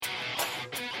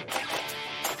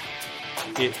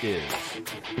It is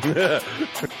the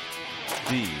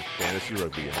Fantasy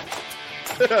Rugby Yanks.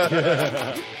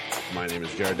 My name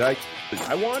is Jared Dyke.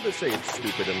 I wanted to say it's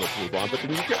stupid and let's move on, but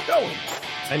then you kept going.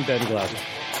 I'm Ben Glauser.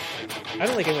 I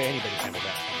don't like the way anybody handled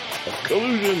that.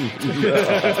 Collusion.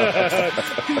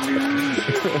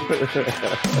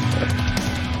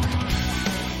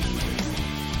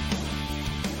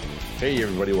 Hey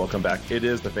everybody, welcome back. It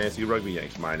is the Fantasy Rugby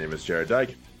Yanks. My name is Jared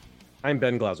Dyke. I'm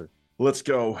Ben Glauser. Let's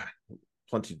go.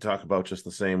 Plenty to talk about, just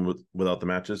the same without the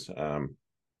matches.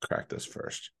 Crack this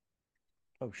first.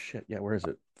 Oh shit! Yeah, where is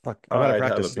it? Fuck! I'm out of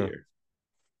practice now.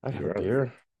 I have a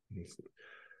beer. I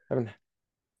haven't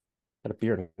had a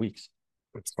beer in weeks.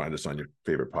 Let's find us on your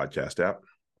favorite podcast app.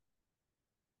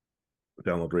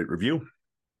 Download, rate, review,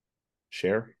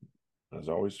 share. As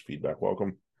always, feedback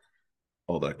welcome.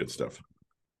 All that good stuff.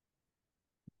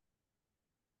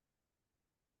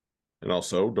 And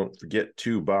also, don't forget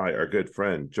to buy our good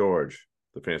friend George,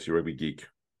 the Fantasy Rugby Geek,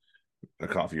 a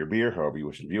coffee or beer, however you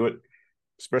wish to view it.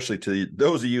 Especially to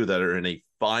those of you that are in a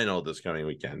final this coming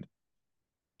weekend.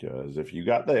 Because if you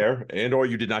got there and or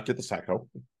you did not get the Sacco,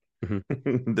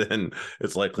 then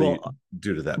it's likely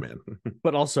due to that man.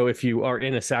 But also, if you are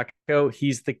in a Sacco,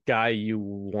 he's the guy you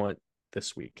want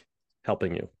this week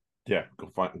helping you. Yeah,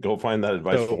 go find that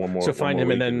advice for one more. So find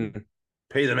him and then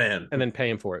pay the man. And then pay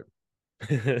him for it.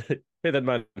 Pay that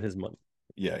man his money.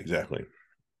 Yeah, exactly.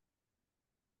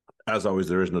 As always,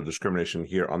 there is no discrimination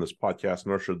here on this podcast,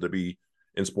 nor should there be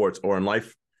in sports or in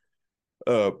life.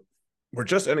 We're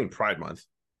just ending Pride Month,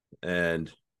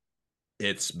 and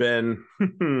it's been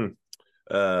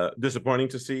disappointing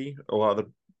to see a lot of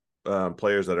the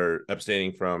players that are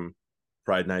abstaining from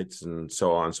Pride nights and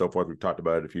so on and so forth. We've talked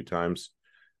about it a few times,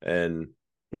 and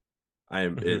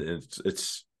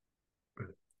it's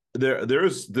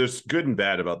there's good and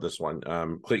bad about this one.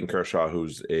 Clayton Kershaw,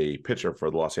 who's a pitcher for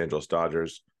the Los Angeles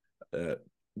Dodgers,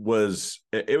 was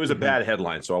a bad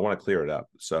headline, so I want to clear it up.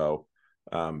 So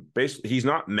basically he's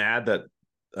not mad that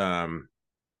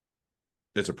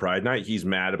it's a Pride night. He's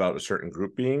mad about a certain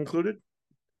group being included.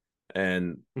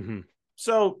 And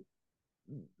so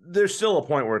there's still a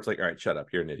point where it's like, all right, shut up,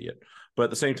 you're an idiot. But at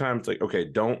the same time, it's like,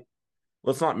 okay,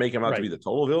 let's not make him out to be the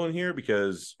total villain here,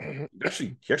 because he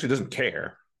actually doesn't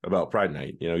care about Pride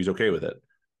night. You know, he's okay with it.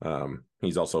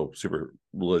 He's also super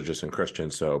religious and Christian,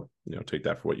 so take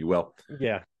that for what you will.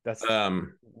 Yeah, that's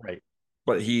right.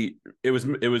 But it was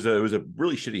a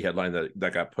really shitty headline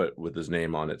that got put with his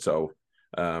name on it. So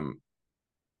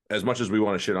as much as we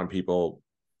want to shit on people,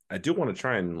 I do want to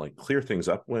try and clear things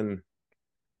up when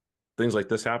things like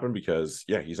this happen, because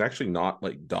he's actually not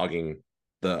dogging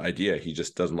the idea. He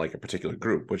just doesn't like a particular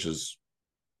group, which is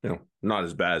not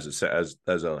as bad as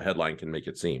a headline can make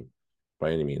it seem by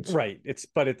any means. Right. It's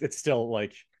still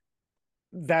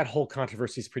that whole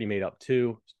controversy is pretty made up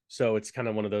too. So it's kind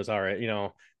of one of those, all right,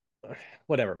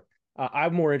 whatever.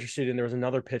 I'm more interested in, there was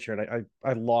another pitcher and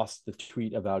I lost the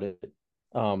tweet about it.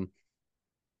 But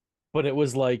it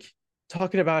was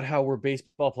talking about how we're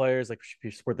baseball players, we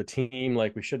should support the team,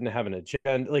 we shouldn't have an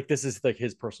agenda. This is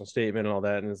his personal statement and all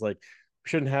that. And it's we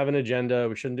shouldn't have an agenda,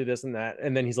 we shouldn't do this and that.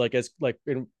 And then he's as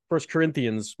in First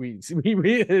Corinthians, we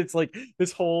it's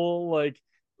this whole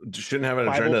shouldn't have an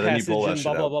Bible agenda, then you pull that shit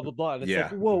blah, out. blah blah blah blah. And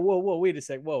it's whoa, wait a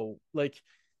sec, whoa,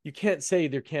 you can't say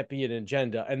there can't be an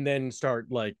agenda and then start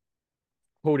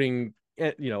quoting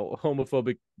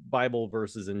homophobic Bible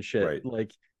verses and shit.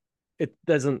 Right. It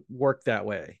doesn't work that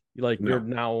way. No. You're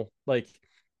now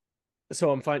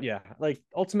so I'm fine. Yeah,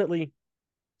 ultimately,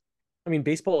 I mean,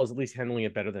 baseball is at least handling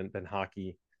it better than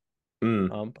hockey.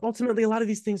 But ultimately, a lot of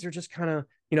these things are just kind of,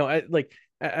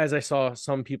 as I saw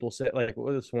some people say,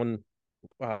 this one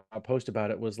post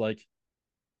about it was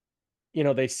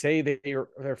they say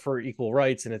they're for equal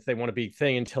rights, and if they want a big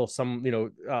thing until some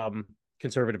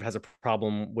conservative has a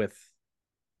problem with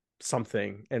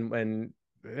something and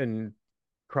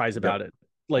cries about it,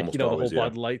 Almost the always,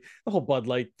 whole Bud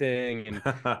Light thing and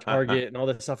Target and all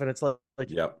this stuff, and it's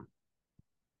yep.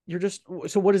 You're just,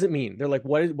 so what does it mean? They're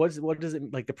what does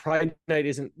it, the Pride night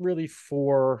isn't really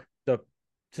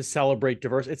to celebrate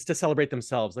diversity. It's to celebrate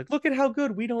themselves. Look at how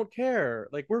good, we don't care.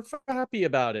 We're happy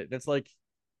about it. And it's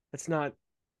it's not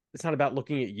about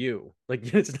looking at you.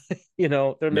 It's,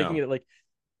 they're making it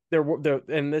they're,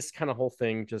 and this kind of whole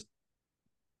thing just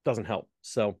doesn't help.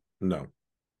 So no,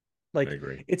 I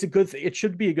agree. It's a good thing. It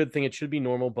should be a good thing. It should be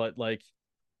normal, but the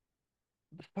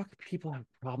fuck, people have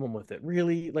a problem with it.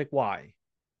 Really? Why?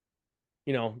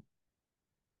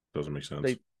 Doesn't make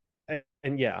sense.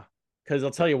 Because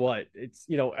I'll tell you what, it's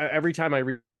every time I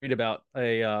read about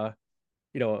a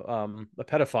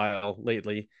pedophile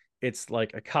lately, it's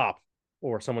a cop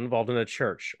or someone involved in a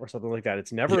church or something like that.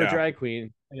 It's never a Yeah. drag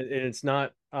queen, and it's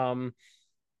not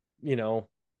you know,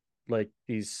 like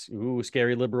these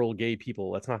scary liberal gay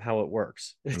people. That's not how it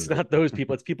works. It's Nope. not those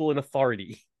people. It's people in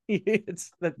authority.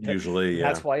 It's Usually, yeah.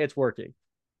 that's why it's working.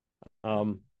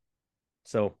 Um,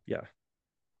 so yeah.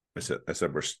 I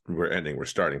said we're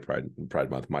starting Pride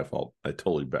Month. My fault. I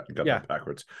totally got Yeah, that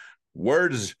backwards.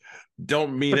 Words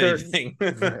don't mean but they're anything,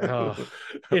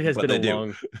 it has but been a they do.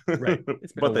 long right.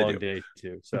 It's been a But they long do. day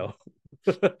too. So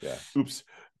Yeah. Oops.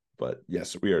 But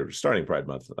yes, we are starting Pride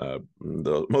Month.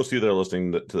 Most of you that are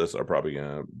listening to this are probably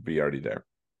gonna be already there.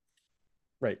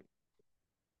 right.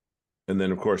 And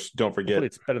then, of course, don't forget. Hopefully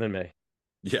it's better than May.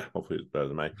 Yeah, hopefully it's better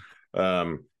than May.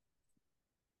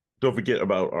 Don't forget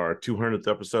about our 200th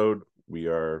episode. We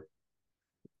are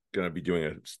going to be doing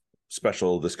a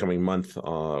special this coming month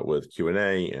with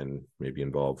Q&A and maybe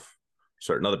involve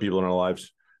certain other people in our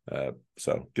lives.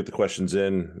 So get the questions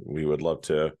in. We would love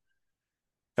to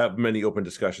have many open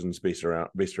discussions based around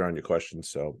your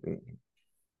questions. So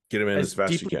get them in as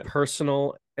fast as you Deeply can.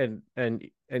 personal and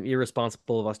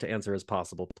irresponsible of us to answer as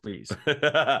possible, please.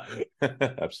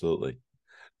 Absolutely.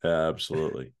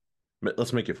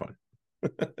 Let's make it fun.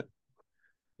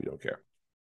 We don't care.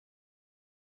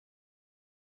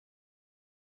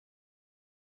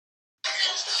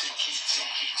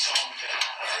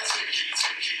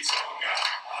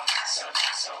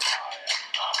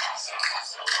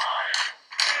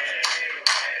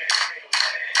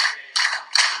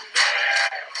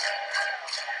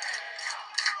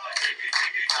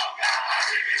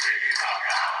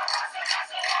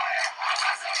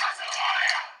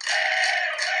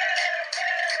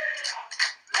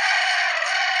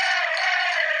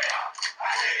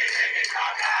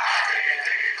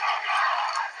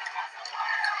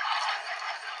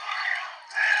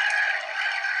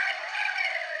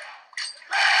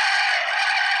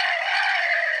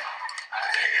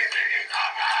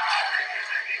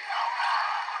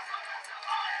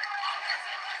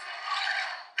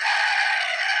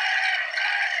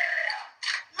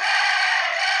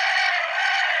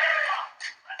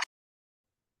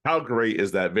 How great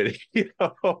is that video?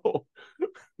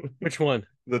 Which one?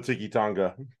 The Tiki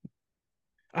Tonga.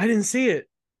 I didn't see it.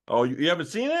 Oh, you haven't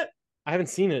seen it? I haven't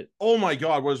seen it. Oh my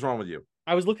God, what is wrong with you?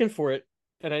 I was looking for it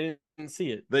and I didn't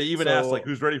see it. They even asked like,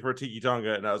 who's ready for a Tiki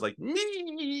Tonga? And I was like,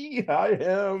 me, I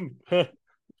am.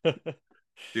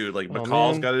 Dude, like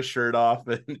McCall's got his shirt off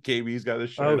and KB's got his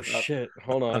shirt off. Shit.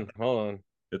 Hold on.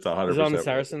 It's 100%. Is it on the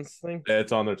Saracens thing?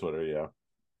 It's on their Twitter, yeah.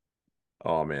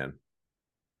 Oh man.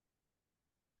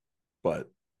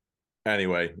 But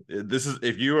anyway, this is,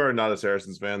 if you are not a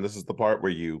Saracens fan, this is the part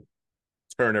where you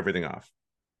turn everything off.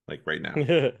 Like right now.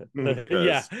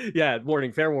 Yeah.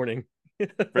 Warning, fair warning.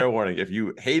 Fair warning. If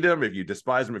you hate him, if you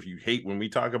despise him, if you hate when we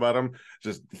talk about him,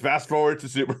 just fast forward to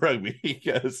Super Rugby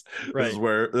because this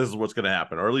is what's going to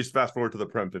happen, or at least fast forward to the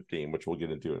Prem 15, which we'll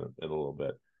get into in a little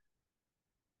bit.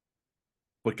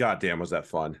 But goddamn, was that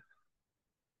fun?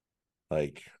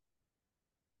 Like,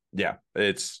 yeah,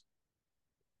 it's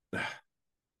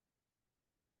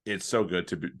so good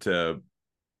to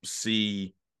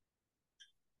see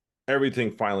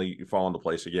everything finally fall into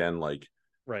place again. Like,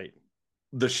 right.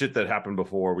 The shit that happened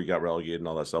before we got relegated and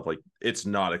all that stuff, like, it's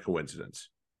not a coincidence.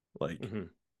 Like,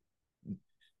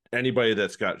 anybody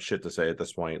that's got shit to say at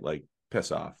this point, like,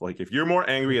 piss off. Like, if you're more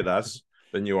angry at us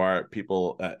than you are at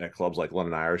people at clubs like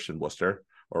London Irish and Worcester,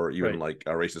 or even like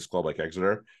a racist club like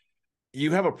Exeter,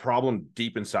 you have a problem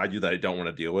deep inside you that I don't want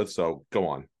to deal with. So go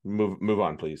on, move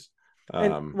on, please.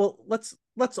 Well,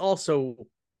 let's also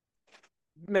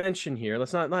mention here,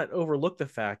 let's not overlook the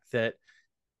fact that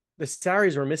the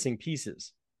Sarries were missing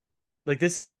pieces. Like,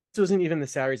 this wasn't even the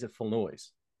Sarries at full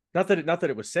noise. Not that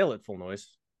it was Sale at full noise.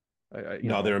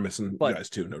 No, they were missing guys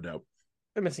too, no doubt.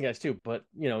 They're missing guys too, but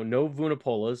no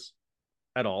Vunapolas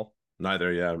at all.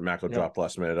 Neither, yeah. Mako dropped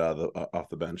last minute off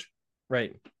the bench.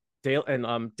 Right. Dale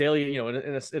and Daly, in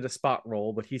a spot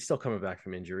role, but he's still coming back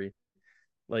from injury.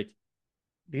 Like,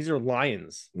 these are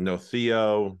Lions. No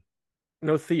Theo.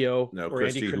 No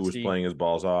Christie, who was playing his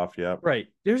balls off. Yeah. Right.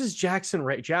 There's this Jackson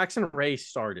Ray. Jackson Ray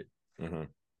started. Mm-hmm.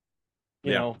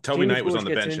 You know, Toby Knight was on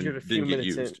the bench and didn't get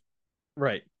used.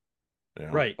 Right.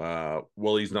 Right.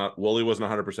 Wooly wasn't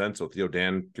 100%, so Theo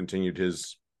Dan continued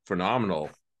his phenomenal,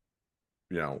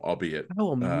 albeit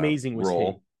how amazing was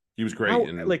role. He was great.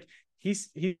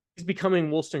 He's becoming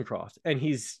Wollstonecroft, and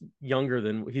he's younger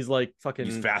than he's like fucking.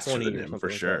 He's faster than him for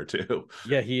sure too.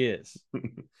 Yeah, he is.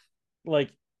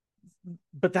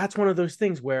 But that's one of those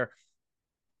things where,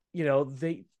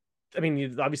 obviously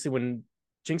when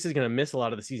Jinx is going to miss a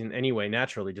lot of the season anyway,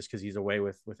 naturally, just because he's away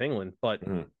with England. But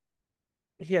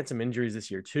he had some injuries this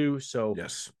year too, so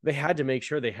Yes. they had to make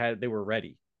sure they were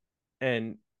ready.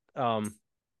 And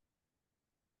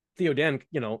Theo Dan,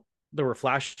 there were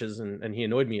flashes, and he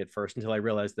annoyed me at first until I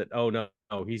realized that, oh no,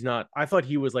 he's not. I thought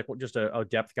he was like just a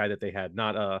depth guy that they had,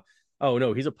 not oh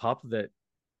no, he's a pup that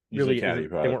He's a really caddy isn't. They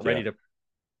product. weren't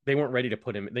Yeah. ready to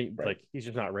put him. Right. He's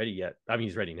just not ready yet. I mean,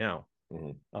 he's ready now.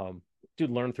 Mm-hmm. Dude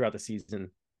learned throughout the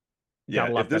season, got Yeah. a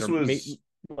If lot this better, was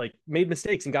made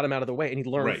mistakes and got him out of the way, and he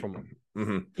learned right. from them.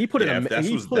 Mm-hmm. He put Yeah. in If a this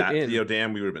he was put that in Theo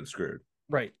Dam, we would have been screwed.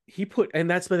 right. And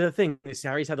that's the thing. The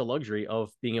Sarries had the luxury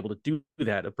of being able to do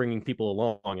that, of bringing people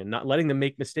along and not letting them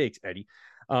make mistakes, Eddie.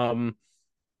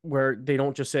 Where they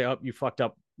don't just say, "Oh, you fucked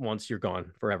up once, you're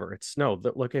gone forever." It's no,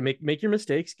 look, make your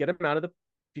mistakes, get them out of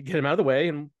the way,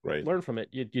 and Right. learn from it.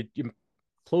 You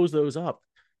close those up.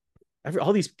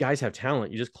 All these guys have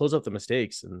talent. You just close up the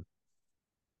mistakes, and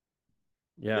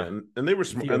yeah. And they were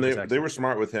smart, and they excellent. were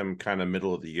smart with him kind of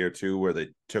middle of the year too, where they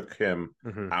took him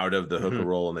out of the hooker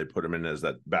role and they put him in as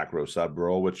that back row sub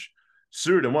role, which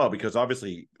suited him well because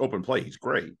obviously open play, he's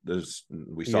great.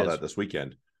 We saw that this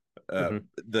weekend.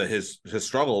 His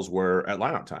struggles were at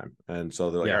lineup time, and so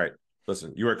they're like, all right,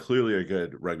 listen, you are clearly a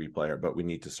good rugby player, but we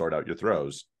need to sort out your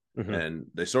throws. And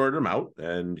they sorted him out,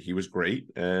 and he was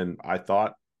great. And I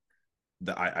thought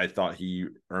he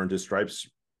earned his stripes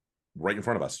right in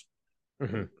front of us.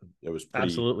 It was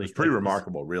pretty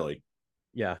remarkable, really.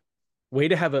 Yeah, way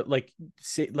to have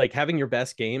having your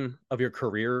best game of your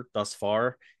career thus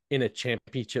far in a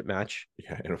championship match.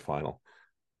 Yeah, in a final,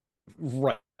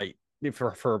 right?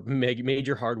 For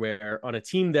major hardware on a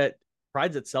team that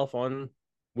prides itself on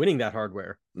winning that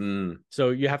hardware.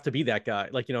 So you have to be that guy,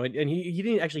 and he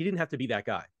didn't have to be that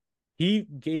guy. He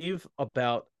gave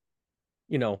about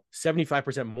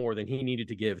 75% more than he needed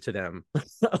to give to them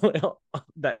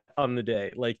that on the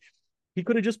day. Like, he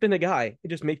could have just been a guy,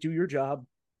 just do your job,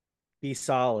 be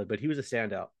solid. But he was a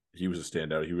standout. He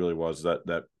really was.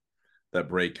 That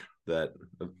break that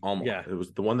almost, it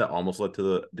was the one that almost led to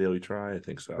the daily try. I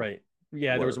think so. Right.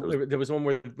 Yeah. There was one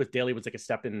where with Daly was like a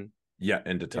step in. Yeah,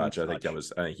 into touch. I think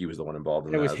he was the one involved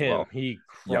in that. It was him. Well. He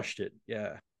crushed it.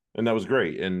 Yeah. And that was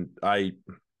great. And I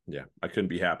couldn't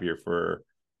be happier for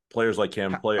players like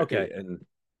him. Okay. And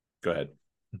go ahead.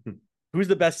 Who's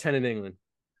the best 10 in England?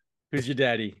 Who's your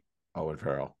daddy? Owen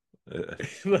Farrell.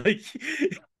 Like,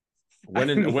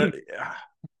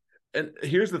 and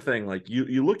here's the thing, like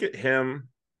you look at him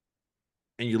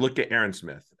and you look at Aaron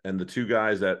Smith, and the two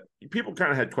guys that people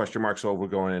kind of had question marks over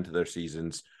going into their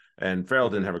seasons. And Farrell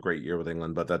didn't have a great year with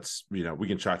England, but that's, we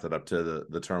can chalk that up to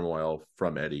the turmoil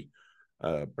from Eddie.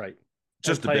 Right.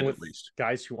 Just a bit, at least.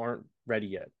 Guys who aren't ready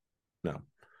yet. No.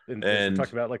 And we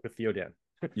talked about like with Theo Dan.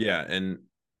 Yeah.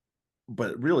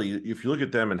 But really, if you look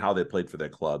at them and how they played for their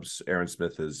clubs, Aaron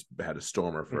Smith has had a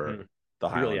stormer for the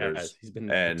Highlanders. He really has. He's been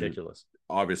ridiculous.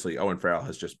 Obviously, Owen Farrell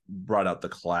has just brought out the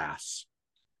class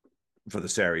for the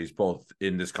Sarries, both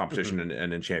in this competition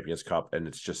and in Champions Cup. And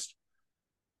it's just,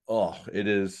 it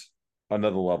is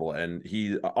another level. And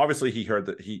he heard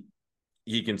that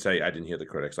he can say, I didn't hear the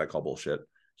critics, I call bullshit.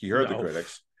 He heard the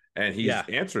critics, and he's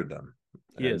answered them.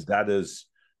 That is,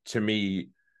 to me,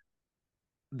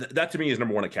 that to me is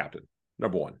number one, a captain.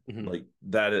 Number one. Like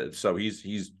that is, so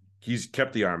he's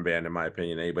kept the armband, in my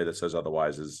opinion. Anybody that says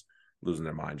otherwise is losing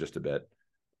their mind just a bit.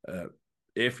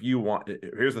 Here's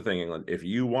the thing, England, if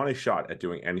you want a shot at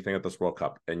doing anything at this World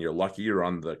Cup, and you're lucky you're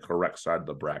on the correct side of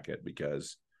the bracket,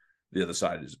 because the other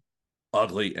side is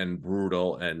ugly and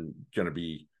brutal and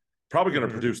probably going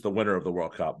to produce the winner of the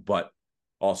World Cup, but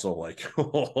also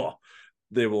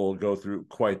they will go through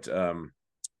quite a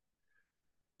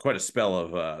spell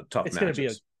of tough matches. It's going to be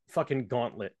a fucking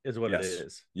gauntlet is what it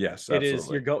is. Yes, absolutely. It is.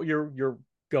 You're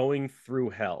going through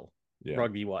hell,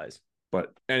 rugby wise.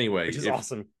 But anyway, which is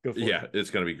awesome. Go for it.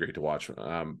 It's going to be great to watch.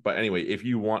 But anyway, if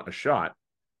you want a shot,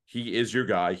 he is your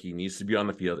guy. He needs to be on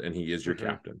the field, and he is your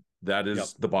captain. That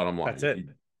is the bottom line. That's it.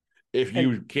 If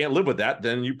you can't live with that,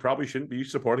 then you probably shouldn't be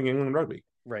supporting England rugby.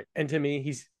 Right. And to me,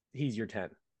 he's your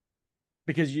 10,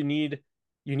 because you need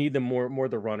the more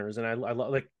the runners. And I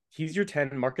love, like, he's your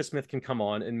 10. Marcus Smith can come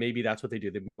on, and maybe that's what they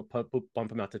do. They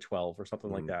bump him out to 12 or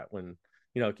something like that. When,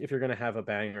 if you're going to have a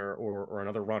banger or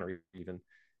another runner even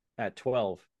at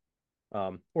 12,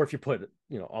 or if you put,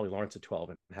 Ollie Lawrence at 12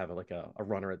 and have a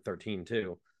runner at 13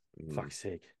 too, fuck's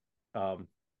sake.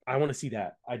 I want to see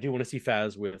that. I do want to see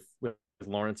Faz with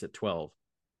Lawrence at 12.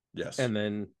 Yes. And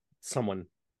then someone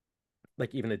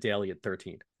like even a Daly at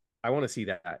 13. I want to see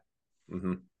that.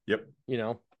 Yep.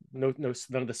 No, none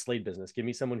of the Slade business. Give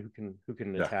me someone who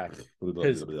can attack.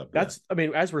 Because that's, I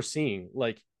mean, as we're seeing,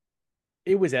 like,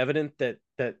 it was evident that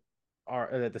the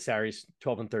Sarries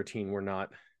 12 and 13 were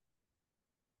not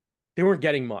they weren't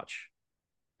getting much.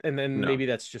 And then No. maybe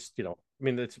that's just, I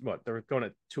mean, that's what they're going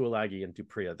at Tuolagi and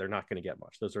Dupria. They're not going to get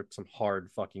much. Those are some hard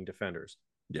fucking defenders.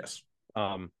 Yes.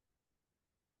 But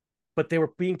they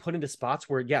were being put into spots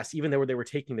where, yes, even though they were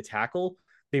taking the tackle,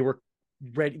 they were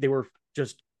ready. They were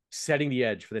just setting the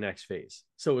edge for the next phase.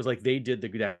 So it was like they did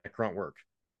that grunt work.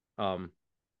 And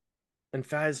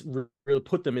Faz really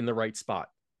put them in the right spot.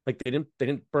 Like they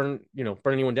didn't burn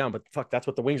anyone down, but fuck, that's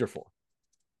what the wings are for.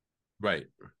 Right.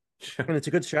 And it's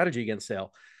a good strategy against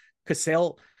Sale, because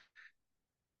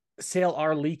Sale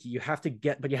are leaky. You have to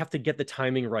get the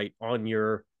timing right on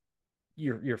your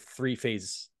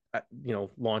 3-phase,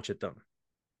 launch at them.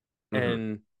 Mm-hmm.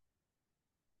 And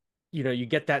you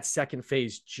get that second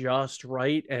phase just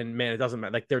right, and man, it doesn't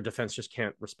matter. Like their defense just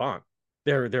can't respond.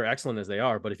 They're excellent as they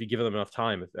are, but if you give them enough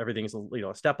time, if everything's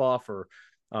a step off or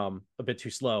a bit too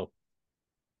slow,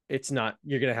 it's not.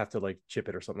 You're gonna have to like chip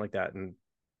it or something like that. And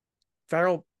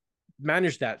Farrell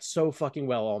managed that so fucking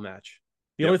well all match.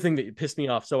 The only thing that pissed me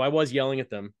off, so I was yelling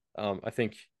at them. I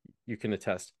think you can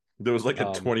attest. There was like a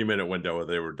 20-minute window where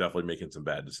they were definitely making some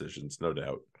bad decisions, no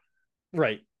doubt.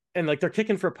 Right. And like they're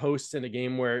kicking for posts in a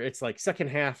game where it's like second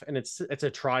half and it's a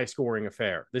try scoring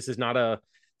affair. This is not a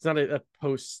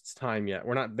posts time yet.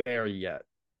 We're not there yet.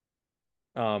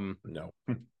 No.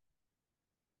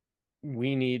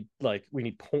 We need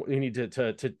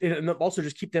to and also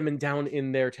just keep them down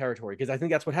in their territory, because I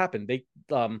think that's what happened. They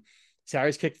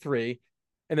Sarries kicked 3,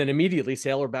 and then immediately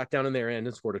Sailor back down in their end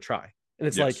and scored a try. And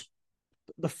it's like,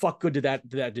 the fuck good did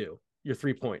that do? Your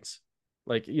 3 points.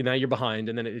 Like now you're behind,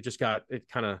 and then it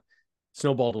kind of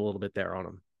snowballed a little bit there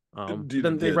on them.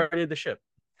 Then they righted the ship.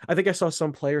 I think I saw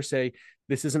some player say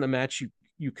this isn't a match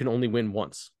you can only win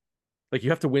once. Like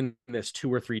you have to win this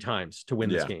 2 or 3 times to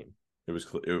win this game. It was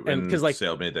clear, and because like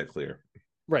Sale made that clear,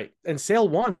 right? And Sale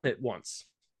won it once.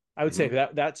 I would say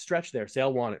that stretch there,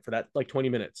 Sale won it for that like 20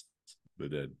 minutes. They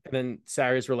did, and then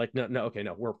Sarries were like, no, okay,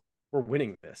 no, we're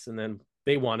winning this, and then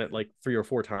they won it like 3 or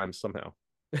 4 times somehow.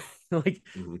 Like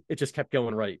it just kept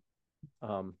going right.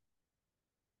 And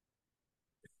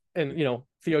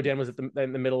Theo Dan was in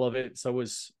the middle of it, so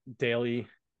was Daly,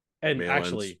 and Malins.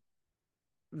 Actually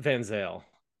Van Zale.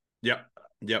 Yep,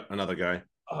 another guy.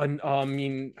 I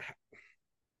mean,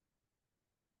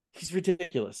 he's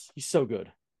ridiculous. He's so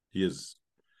good. He is.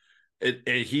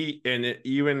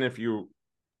 Even if you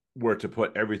were to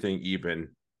put everything even,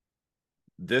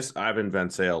 this Ivan Van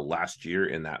Zale last year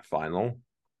in that final,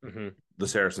 the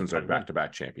Saracens are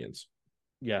back-to-back champions.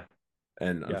 Yeah.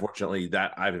 And unfortunately,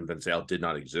 that Ivan Van Zale did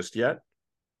not exist yet,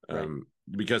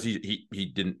 because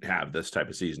he didn't have this type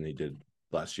of season he did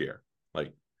last year.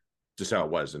 Like, just how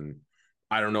it was. And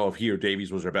I don't know if he or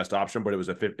Davies was their best option, but it was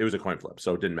a coin flip,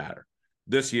 so it didn't matter.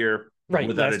 This year,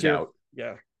 without a doubt,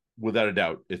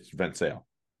 it's Van Zale.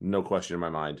 No question in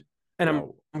my mind. And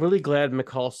I'm really glad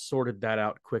McCall sorted that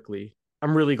out quickly.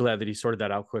 I'm really glad that he sorted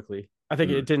that out quickly. I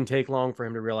think it didn't take long for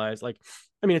him to realize, like,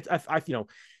 I mean,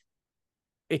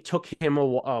 it took him a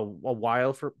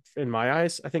while in my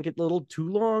eyes. I think a little too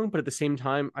long, but at the same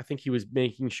time, I think he was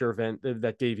making sure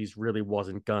that Davies really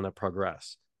wasn't gonna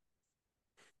progress.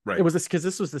 Right. It was because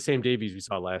this was the same Davies we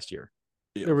saw last year.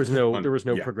 Yeah. There was no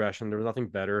progression. There was nothing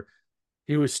better.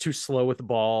 He was too slow with the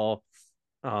ball.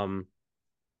 Not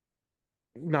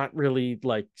really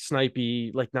like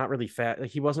snipey, like not really fat.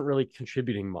 Like he wasn't really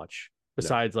contributing much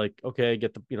besides like, okay,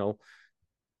 get the,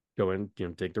 go in,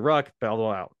 dig the ruck,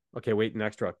 ball out. Okay, wait,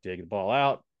 next ruck, dig the ball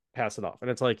out, pass it off. And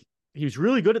it's like, he was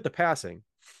really good at the passing,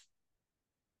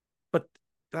 but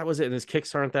that was it. And his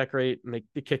kicks aren't that great. And they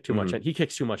kick too much. He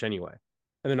kicks too much anyway.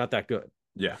 And they're not that good.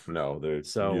 Yeah, no, they're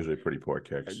usually pretty poor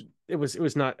kicks. It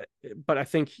was not, but I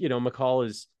think, McCall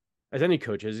is, as any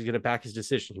coach is, he's going to back his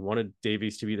decision. He wanted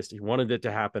Davies to be this. He wanted it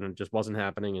to happen, and it just wasn't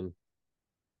happening.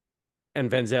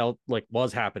 And Van Zale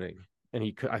was happening, and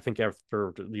he could. I think after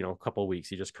a couple of weeks,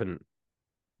 he just couldn't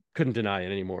deny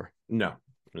it anymore. No,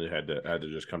 he had to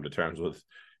just come to terms with,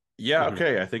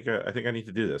 okay, I think I need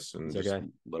to do this and just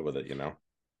live with it,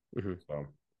 So,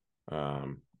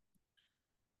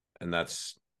 and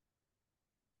that's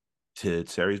to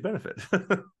Sarri's benefit.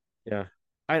 Yeah,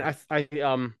 I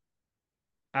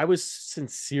was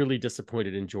sincerely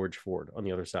disappointed in George Ford on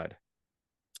the other side.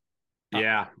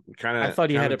 Yeah, I thought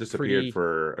he had disappeared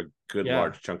for a good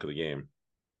large chunk of the game.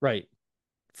 Right.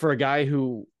 For a guy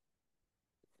who,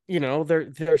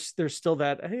 there's still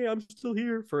that, hey, I'm still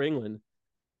here for England.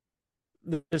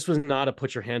 This was not a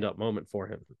put your hand up moment for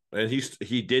him. And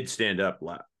he did stand up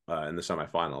in the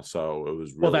semifinal, so it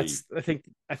was really. Well,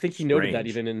 I think he noted that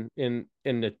even in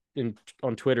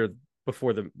on Twitter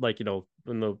before the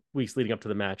in the weeks leading up to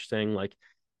the match, saying like,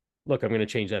 look, I'm going to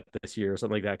change that this year or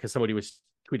something like that, because somebody was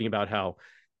tweeting about how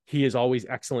he is always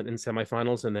excellent in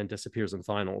semifinals and then disappears in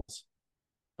finals.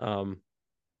 And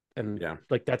Yeah,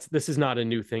 like this is not a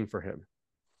new thing for him,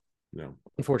 no,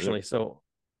 unfortunately. So,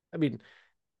 I mean,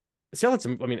 still had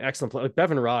some, I mean, excellent play. Like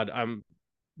Bevan Rod, I'm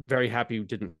very happy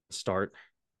didn't start.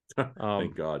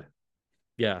 thank God.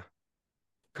 Yeah,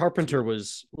 Carpenter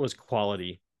was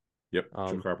quality. Yep,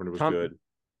 Joe Carpenter was Tom, good.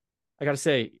 I gotta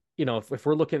say, you know, if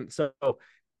we're looking, so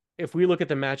if we look at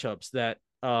the matchups that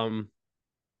Ben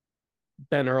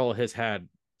Earl has had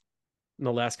in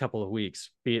the last couple of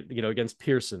weeks, be it, you know, against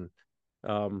Pearson,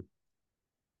 um,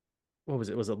 what was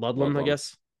it? Was it Ludlam, I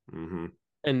guess? Mm-hmm.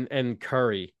 And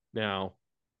Curry now.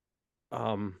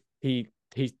 He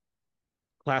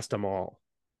classed them all.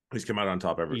 He's come out on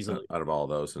top easily, out of all of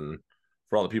those, and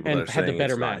for all the people that and are had the saying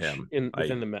better it's not match him,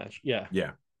 within the match. Yeah.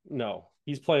 Yeah. No,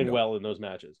 he's playing No. well in those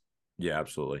matches. Yeah,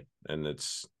 absolutely. And it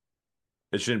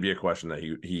shouldn't be a question that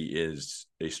he is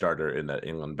a starter in that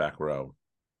England back row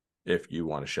if you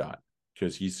want a shot,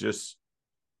 because he's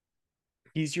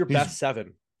your best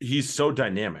 7. He's so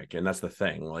dynamic, and that's the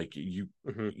thing. Like you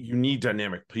need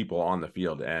dynamic people on the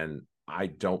field, and I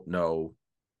don't know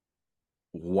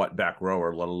what back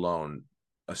rower, let alone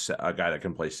a guy that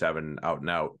can play 7 out and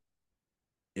out,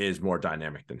 is more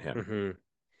dynamic than him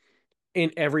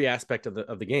in every aspect of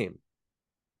the game.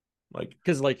 Like,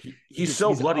 because like he's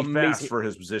so bloody fast for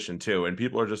his position too, and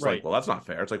people are just like, well, that's not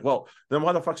fair. It's like, well, then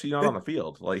why the fuck's he not on the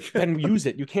field? Like, then use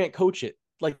it. You can't coach it.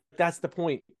 Like, that's the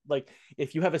point. Like,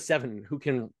 if you have a 7 who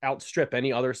can outstrip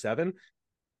any other 7,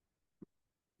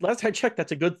 last I checked,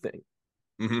 that's a good thing.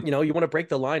 You know, you want to break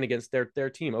the line against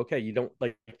their team. Okay, you don't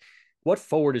like, what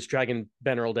forward is dragging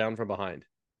Ben Earl down from behind?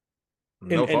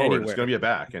 No forward. It's going to be a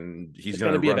back, and he's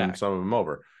going to run some of them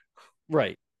over.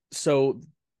 Right. So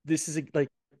this is like,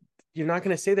 you're not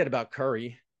going to say that about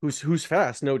Curry, who's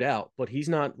fast, no doubt, but he's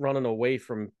not running away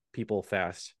from people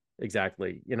fast.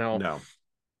 Exactly. You know. No.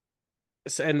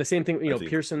 So, and the same thing, you know,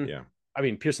 Pearson. Yeah. I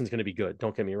mean, Pearson's going to be good.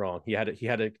 Don't get me wrong. He had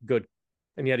a good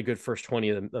first 20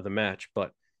 of the match,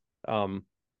 but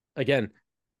again,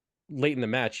 late in the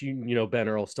match, you know, Ben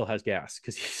Earl still has gas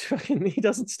because he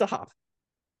doesn't stop.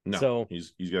 No, so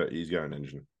he's got an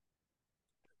engine.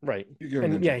 Right.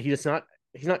 And yeah, he's not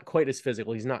quite as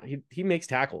physical. He makes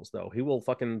tackles though. He will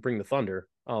fucking bring the thunder.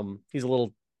 He's a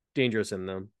little dangerous in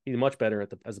them. He's much better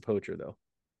as a poacher though.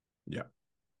 Yeah.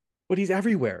 But he's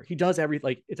everywhere. He does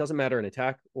like, it doesn't matter in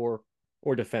attack or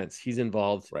defense. He's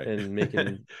involved in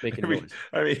making noise.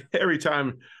 I mean, every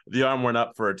time the arm went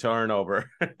up for a turnover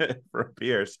for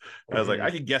Pierce, I was like, I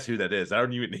can guess who that is. I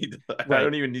don't even need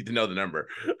to know the number.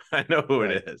 I know who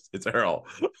it is. It's Earl.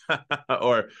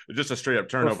 Or just a straight up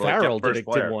turnover. Or Farrell did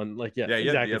one. Like, yeah,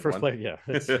 exactly. First player. Yeah.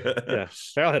 Yeah.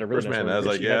 Farrell had a really nice man. One. I was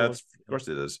like, yeah, of course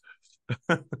it is.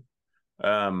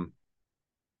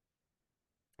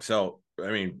 So, I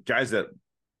mean, guys that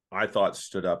I thought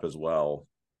stood up as well.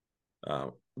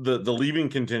 The leaving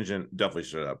contingent definitely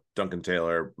stood up. Duncan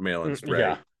Taylor, Malins,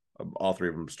 Bray, all three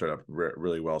of them stood up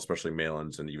really well, especially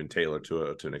Malins and even Taylor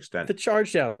to an extent. The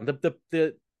charge down,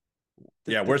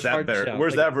 where's that better?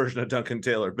 Where's that version of Duncan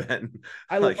Taylor been?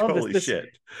 I like, holy shit,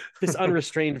 this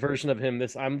unrestrained version of him.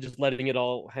 I'm just letting it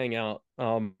all hang out.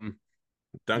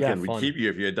 Duncan, we'd keep you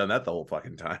if you had done that the whole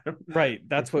fucking time. Right.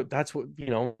 That's what you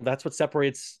know. That's what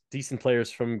separates decent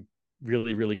players from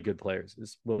really, really good players,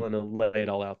 is willing to lay it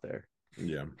all out there.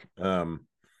 Yeah. And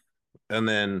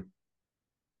then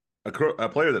a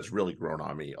player that's really grown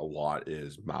on me a lot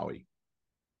is Maui.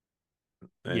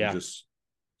 And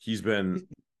he's been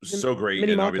so great.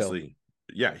 And Mako. Obviously,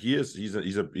 yeah, he is. He's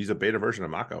a beta version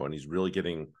of Mako, and he's really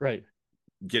getting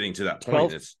to that point.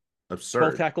 12, it's absurd.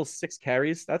 12 tackles, 6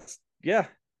 carries. That's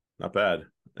not bad.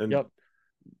 And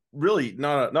really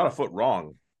not a foot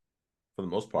wrong for the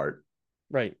most part.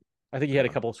 Right. I think he had a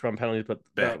couple of scrum penalties, but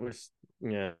that was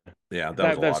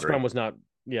that scrum was not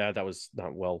that was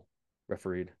not well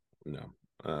refereed. No,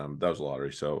 that was a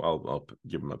lottery, so I'll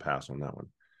give him a pass on that one.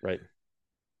 Right.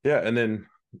 Yeah, and then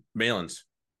Malins,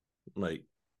 like,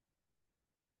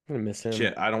 I'm gonna miss him.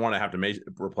 Shit, I don't want to have to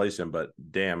replace him, but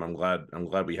damn, I'm glad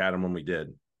we had him when we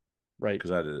did. Right,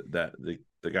 because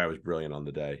the guy was brilliant on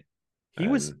the day. He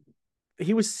was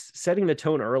setting the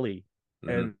tone early,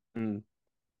 and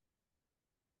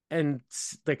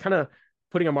they're kind of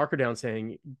putting a marker down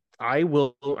saying, I'm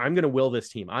going to will this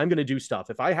team. I'm going to do stuff.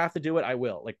 If I have to do it, I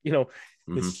will. Like, you know,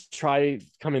 let's try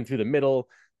coming through the middle.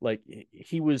 Like,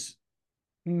 he was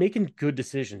making good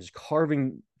decisions,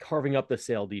 carving up the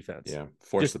Sale defense. Yeah.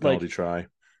 Force the penalty try.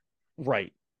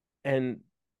 Right. And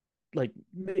like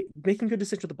making good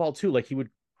decisions with the ball too. Like, he would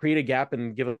create a gap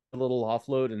and give a little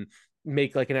offload and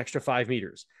make like an extra 5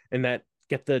 meters. And that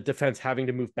get the defense having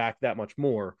to move back that much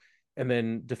more and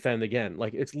then defend again.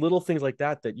 Like it's little things like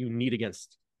that that you need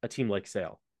against a team like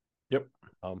Sale. Yep.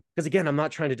 Because again, I'm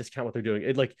not trying to discount what they're doing.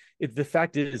 The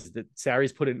fact is that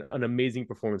Sarries put in an amazing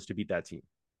performance to beat that team.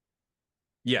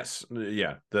 Yes,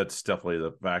 yeah, that's definitely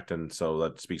the fact, and so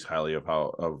that speaks highly of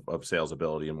how of Sale's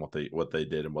ability and what they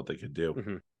did and what they could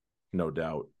do, no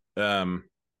doubt. And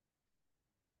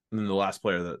then the last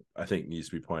player that I think needs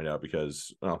to be pointed out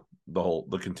because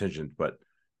the contingent, but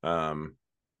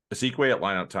Ezekiel at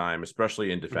lineup time,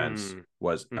 especially in defense,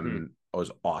 was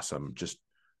awesome. Just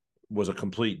was a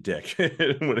complete dick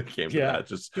when it came to that.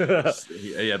 Just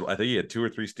he had, I think he had 2 or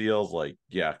 3 steals. Like,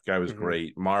 yeah, guy was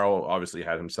great. Morrow obviously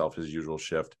had himself his usual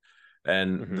shift,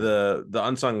 and the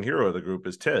unsung hero of the group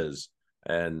is Tiz.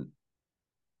 And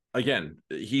again,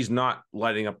 he's not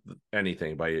lighting up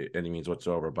anything by any means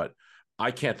whatsoever. But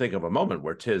I can't think of a moment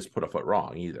where Tiz put a foot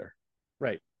wrong either.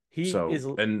 Right. He is,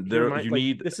 and there you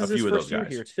need a few of those guys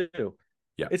here too.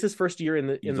 Yeah, it's his first year in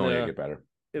the he's only gonna get better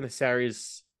in the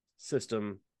Sarries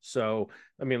system. So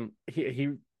I mean,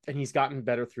 he's gotten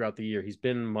better throughout the year. He's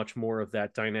been much more of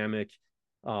that dynamic,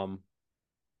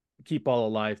 keep ball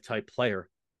alive type player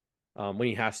when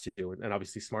he has to, and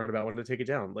obviously smart about when to take it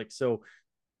down. Like, so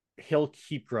he'll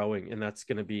keep growing, and that's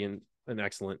going to be an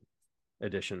excellent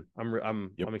addition.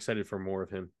 I'm excited for more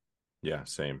of him. Yeah,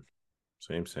 same.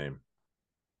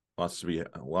 Lots to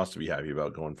be happy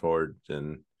about going forward,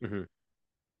 and you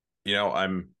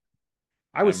know,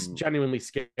 I was genuinely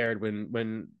scared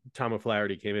when Tom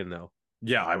O'Flaherty came in, though.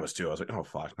 Yeah, I was too. I was like, oh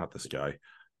fuck, not this guy.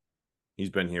 He's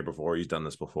been here before. He's done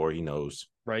this before. He knows.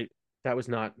 Right. That was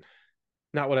not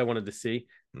what I wanted to see.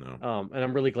 No. And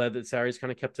I'm really glad that Sarries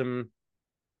kind of kept him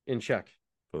in check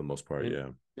for the most part.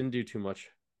 Didn't do too much.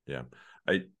 Yeah.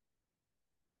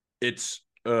 It's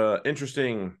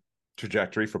interesting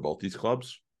trajectory for both these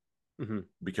clubs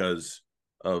because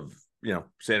of, you know,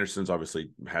 Sanderson's obviously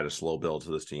had a slow build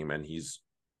to this team, and he's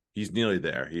nearly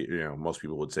there. Most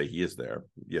people would say he is there.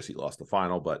 Yes, he lost the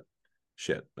final, but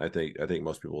shit, I think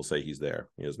most people will say he's there.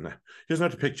 He doesn't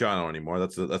have to pick Jono anymore.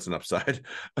 That's an upside.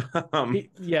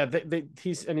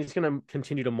 He's going to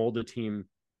continue to mold the team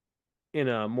in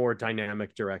a more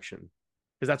dynamic direction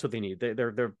because that's what they need.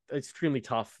 They're extremely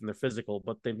tough and they're physical,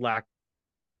 but they lack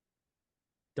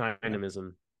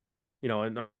dynamism.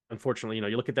 And unfortunately,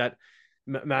 you look at that.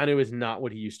 Manu is not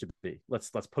what he used to be. Let's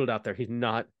put it out there. He's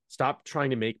not. Stop trying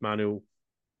to make Manu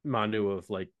of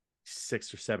like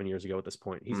 6 or 7 years ago at this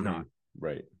point. He's not.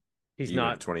 Right. He's even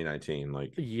not 2019.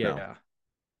 Like, yeah, no.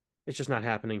 It's just not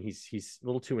happening. He's a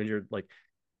little too injured. Like,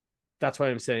 that's why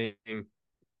I'm saying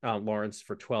Lawrence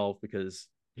for 12, because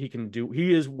he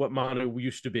is what Manu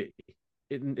used to be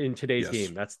in today's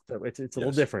game. It's a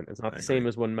little different. It's not the same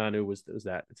as when Manu was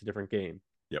that. It's a different game.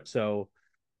 Yep. So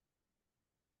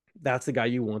that's the guy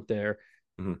you want there.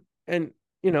 And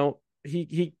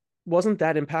he wasn't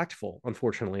that impactful,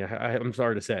 unfortunately. I'm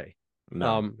sorry to say.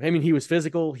 No. I mean, he was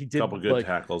physical. He did a couple good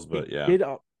tackles, but he did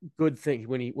a good thing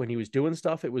when he was doing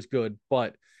stuff. It was good,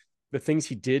 but the things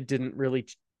he didn't really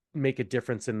make a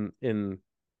difference in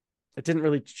it didn't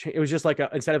really change. It was just like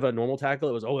instead of a normal tackle,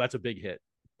 it was, oh, that's a big hit.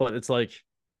 But it's like,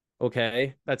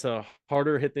 okay, that's a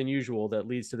harder hit than usual that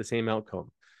leads to the same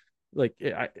outcome. Like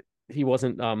he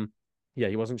wasn't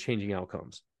he wasn't changing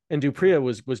outcomes. And Dupria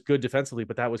was good defensively,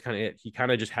 but that was kind of it. He kind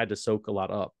of just had to soak a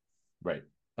lot up. Right.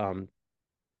 I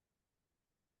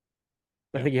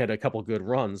think he had a couple good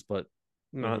runs, but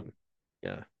not.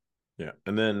 Yeah.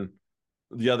 And then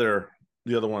the other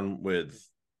one with,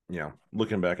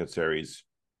 looking back at series,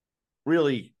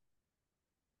 really,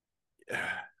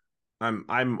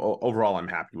 I'm overall I'm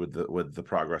happy with the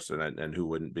progress and who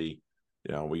wouldn't be.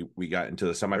 We got into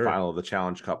the semifinal of the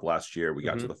Challenge Cup last year. We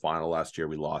got to the final last year.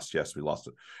 We lost. Yes, we lost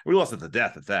it. We lost at the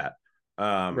death at that.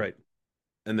 Right.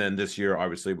 And then this year,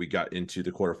 obviously, we got into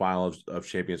the quarterfinal of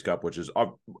Champions Cup, which is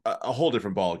a whole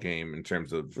different ball game in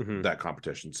terms of that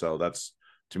competition. So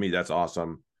to me, that's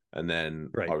awesome. And then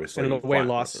obviously, and in a way,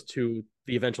 loss to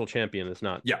the eventual champion is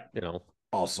not. Yeah.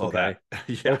 Also okay.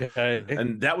 that. Yeah. Okay.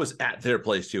 And that was at their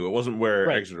place too. It wasn't where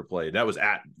Exeter played. That was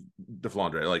at the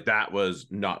Flandre. Like, that was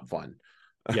not fun.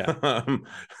 Yeah.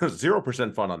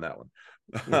 0% fun on that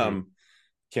one.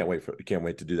 Can't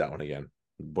wait to do that one again.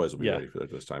 The boys will be ready for that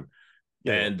this time.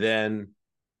 Yeah. And then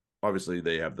obviously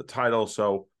they have the title.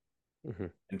 So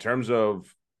in terms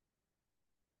of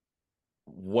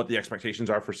what the expectations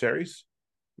are for series,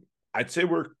 I'd say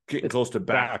we're getting close to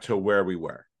back to where we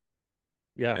were.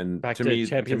 Yeah. And back to me,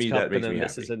 Champions Cup, that makes me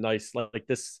this happy. is a nice, like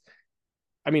this.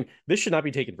 I mean, this should not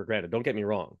be taken for granted. Don't get me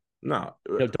wrong. No,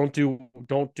 Don't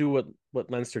do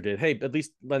what Leinster did. Hey, at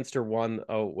least Leinster won.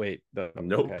 Oh wait,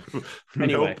 nope, okay.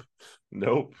 Anyway,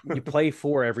 nope. you play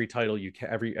for every title you can,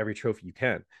 every trophy you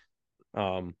can.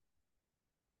 Um,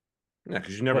 Yeah,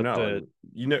 because you never but know, the and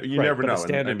you right, never but the know, and I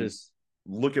standard mean, is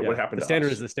look at what happened the to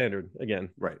standard is us. the standard again.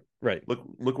 Right. Right.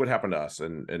 Look what happened to us,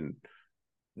 and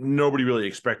nobody really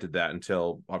expected that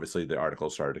until obviously the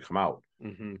articles started to come out.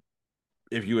 Mm-hmm.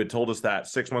 If you had told us that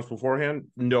 6 months beforehand,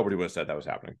 nobody would have said that was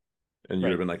happening, and you'd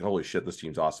have Right. been like, "Holy shit, this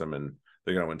team's awesome, and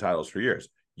they're going to win titles for years."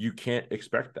 You can't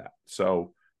expect that.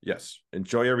 So yes,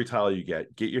 enjoy every title you get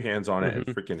your hands on it, and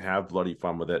Mm-hmm. freaking have bloody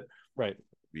fun with it. Right.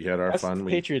 We had our Ask fun.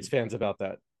 We Patriots fans about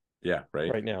that Yeah,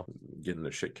 right. right now. Getting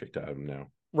the shit kicked out of them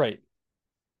now. Right.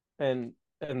 And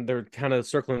they're kind of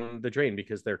circling the drain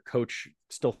because their coach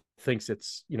still thinks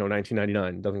it's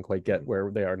 1999, doesn't quite get where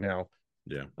they are now.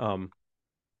 Yeah.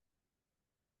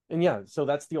 And yeah, so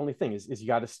that's the only thing is you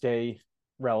got to stay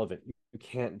relevant. You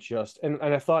can't just and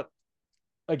I thought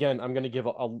again, I'm going to give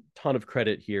a ton of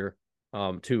credit here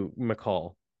to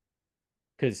McCall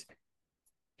because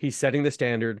he's setting the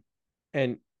standard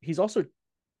and he's also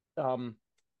um,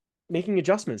 making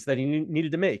adjustments that he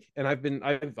needed to make. And I've been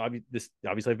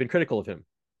critical of him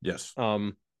Yes.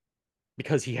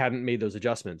 because he hadn't made those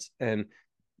adjustments. And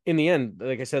in the end,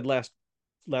 like I said last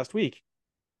week,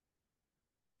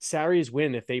 Sarries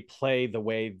win if they play the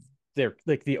way they're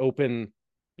like the open,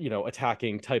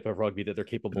 attacking type of rugby that they're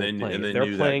capable of playing. And If they they're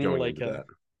knew that playing going like into a that.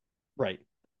 right,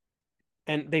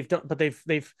 and they've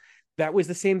that was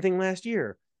the same thing last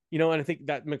year. And I think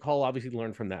that McCall obviously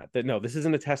learned from that. That no, this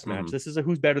isn't a test match. Mm-hmm. This is a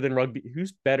who's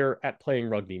better at playing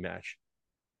rugby match.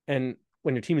 And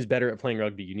when your team is better at playing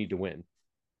rugby, you need to win.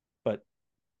 But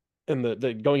and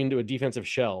the going into a defensive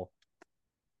shell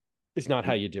is not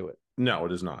how you do it. No,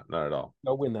 it is not. Not at all.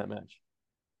 They'll win that match.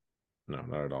 No,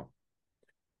 not at all.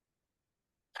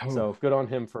 So good on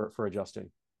him for adjusting.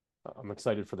 I'm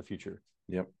excited for the future.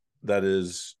 Yep. That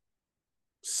is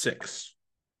 6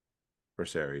 for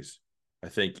Sarries. I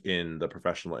think in the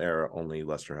professional era, only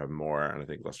Leicester have more, and I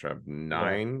think Leicester have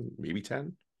 9, maybe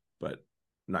 10, but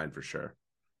 9 for sure.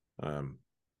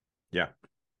 Yeah,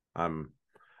 I'm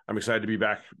excited to be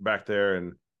back there,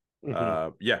 and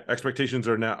expectations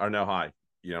are now high.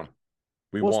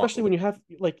 Especially when you have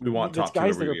we want top 2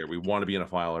 guys every year. We want to be in a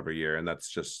final every year, and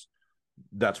that's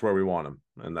where we want them,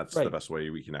 and that's the best way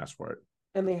we can ask for it.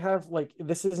 And they have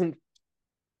this isn't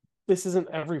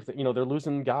everything. They're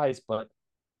losing guys, but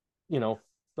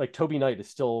Toby Knight is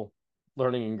still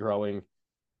learning and growing.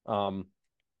 They're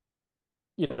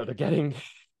getting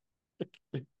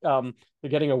they're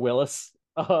getting a Willis.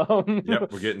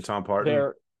 Yep, we're getting Tom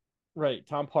Parton.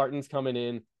 Tom Parton's coming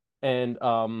in, and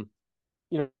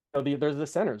there's the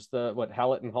centers,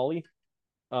 Hallett and Hawley.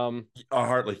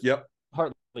 Hartley. Yep.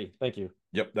 Hartley. Thank you.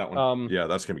 Yep, that one. Yeah,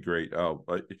 that's gonna be great. Oh,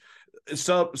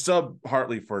 sub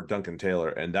Hartley for Duncan Taylor,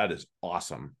 and that is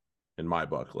awesome in my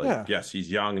book. Yes,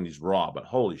 he's young and he's raw, but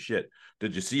holy shit,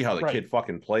 did you see how the kid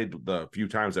fucking played the few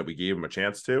times that we gave him a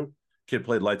chance to? Kid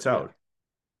played lights out.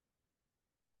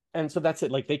 And so that's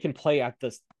it. They can play at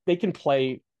this. They can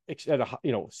play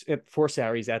at for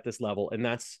Sarries at this level, and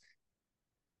that's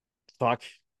fuck.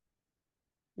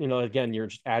 Again, you're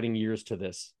just adding years to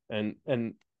this, and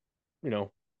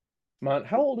how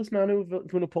old is Manu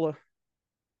Vunipola?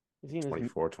 Is he in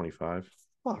 24, 25?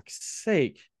 Fuck's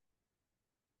sake.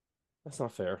 That's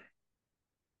not fair.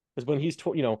 Because when he's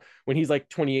when he's like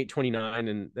 28, 29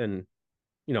 and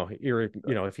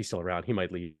if he's still around, he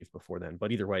might leave before then.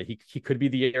 But either way, he could be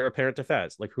the heir apparent to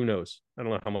Faz. Who knows? I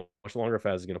don't know how much longer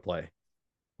Faz is going to play.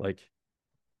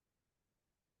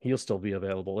 He'll still be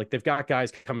available. They've got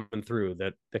guys coming through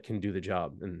that can do the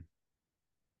job, and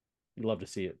you love to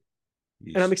see it.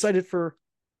 And I'm excited for.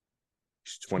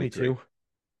 He's 23.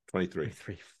 23.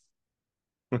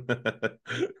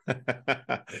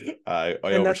 I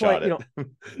overshot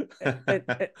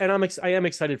it. And I am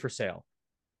excited for Sale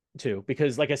too,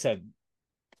 because like I said,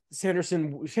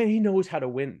 Sanderson, he knows how to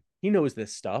win. He knows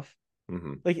this stuff.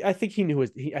 Mm-hmm. I think he knew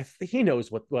he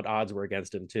knows what odds were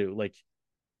against him too.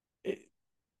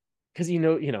 Because he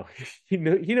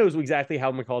knows exactly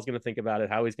how McCall's going to think about it,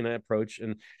 how he's going to approach,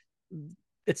 and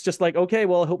it's just okay,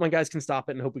 well, I hope my guys can stop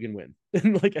it and hope we can win,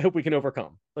 and I hope we can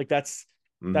overcome. That's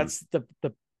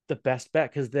the best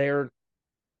bet, because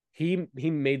he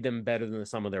made them better than the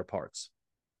sum of their parts.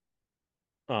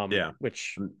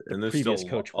 Which and there's previous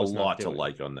still coach a was lot to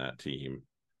like on that team.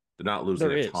 They're not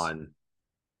losing a ton.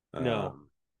 No,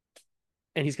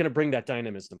 and he's going to bring that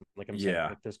dynamism. I'm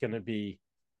saying, there's going to be.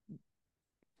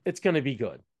 It's going to be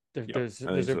good. There's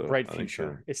a bright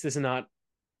future. So. This is not,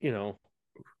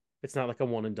 It's not like a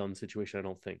one and done situation. I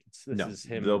don't think this is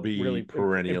they'll him be really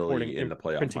perennially in the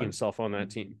playoff imprinting hunt. himself on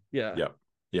that team. Yeah. Yep.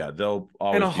 Yeah, they'll And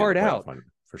always a be in the hard playoff out hunt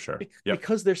for sure.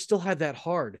 because they still have that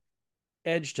hard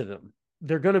edge to them.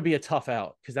 They're going to be a tough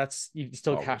out because that's you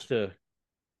still always have to.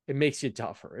 It makes you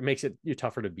tougher. It makes you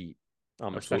tougher to beat,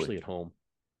 especially at home.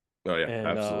 Oh yeah, And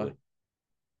absolutely.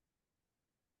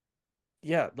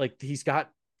 yeah, like he's got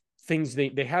things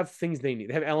they have things they need.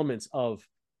 They have elements of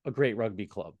a great rugby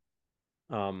club.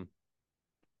 Um,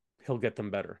 he'll get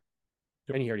them better,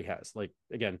 Yep. and he already has. Like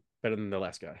again, better than the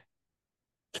last guy.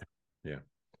 Yeah.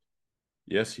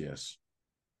 Yes. Yes.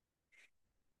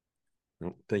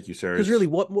 No, thank you, Because Sarahs. really,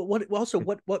 what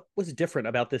was different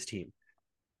about this team?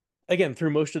 Again,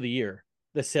 through most of the year,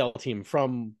 the Sale team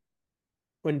from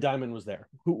when Diamond was there.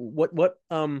 What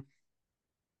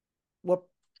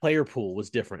player pool was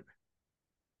different?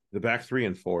 The back three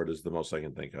and forward is the most I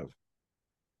can think of.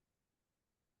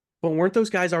 But weren't those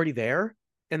guys already there?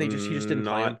 And he just didn't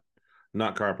play them. Not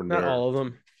Not Carpenter. all of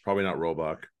them. Probably not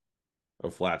Roebuck. Oh,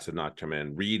 Flats had not come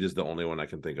in. Reed is the only one I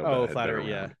can think of Oh, that had been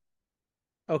Flattery, around.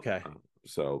 yeah. Okay.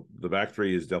 So the back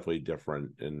three is definitely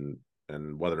different, and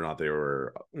whether or not they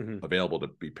were available to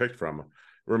be picked from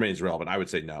remains relevant. I would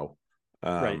say no.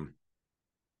 Right.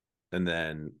 And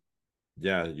then,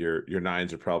 yeah, your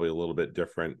nines are probably a little bit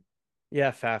different.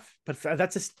 Yeah, Faf, but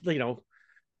that's just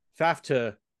Faf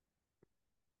to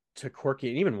Corky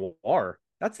and even War.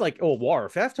 That's like War.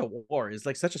 Faf to War is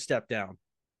like such a step down.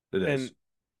 It is.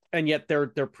 And yet they're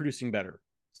producing better.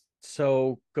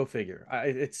 So go figure.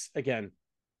 It's again,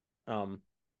 the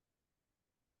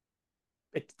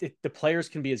players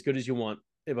can be as good as you want,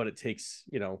 but it takes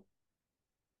a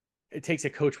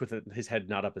coach with his head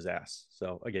not up his ass.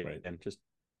 So again, right. And just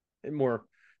more,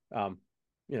 we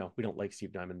don't like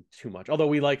Steve Diamond too much.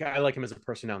 Although I like him as a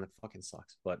person now, and that fucking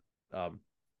sucks. But I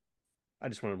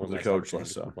just wanted one as a coach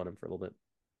less so. On him for a little bit.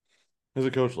 As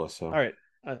a coach less so. All right,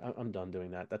 I'm done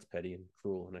doing that. That's petty and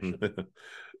cruel, and I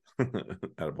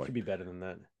should be better than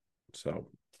that. So,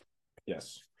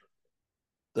 yes,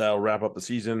 that'll wrap up the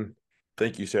season.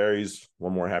 Thank you, Saries.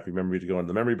 One more happy memory to go into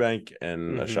the memory bank,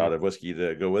 and a shot of whiskey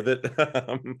to go with it.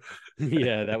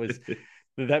 Yeah,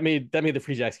 that made the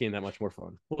Free Jacks game that much more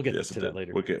fun. We'll get to that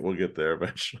later. We'll get there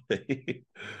eventually.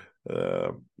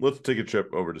 Let's take a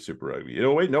trip over to Super Rugby.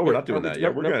 Wait, no, we're not doing that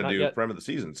yet. We're going to do Prem of the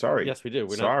Season. Sorry. Yes, we do.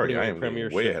 Sorry, I am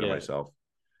way ahead of myself.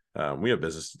 We have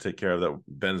business to take care of. That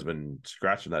Ben's been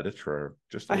scratching that itch for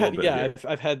just a little bit. Yeah,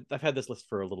 I've had this list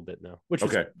for a little bit now, which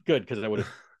is good because I would have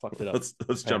fucked it up.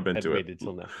 Let's jump into it.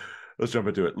 Till now. Let's jump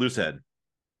into it. Loosehead.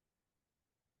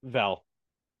 Val.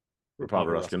 Pavel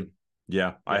Ruskin.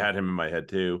 Yeah, I had him in my head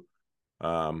too.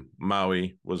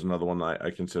 Maui was another one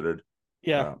I considered.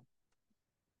 Yeah.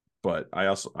 But I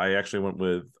actually went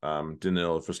with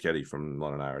Danilo Fischetti from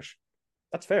London Irish.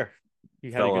 That's fair.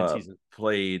 He had a good season.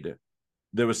 Played.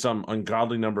 There was some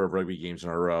ungodly number of rugby games in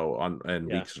a row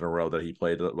weeks in a row that he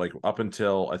played, like up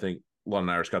until I think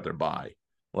London Irish got their bye.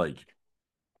 Like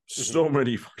so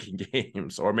many fucking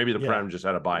games, or maybe the Prem just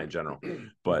had a bye in general.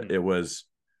 But it was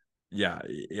a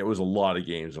lot of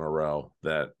games in a row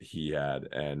that he had,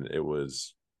 and it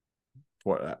was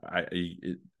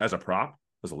as a prop,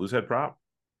 as a loosehead prop.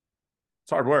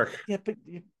 It's hard work. Yeah, but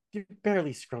you're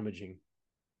barely scrummaging.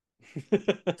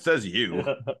 Says you.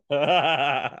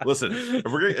 Listen, if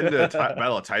we're getting into a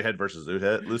battle of tight head versus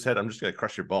loose head, I'm just gonna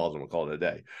crush your balls and we'll call it a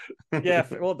day. Yeah,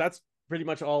 well, that's pretty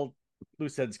much all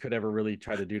loose heads could ever really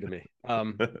try to do to me.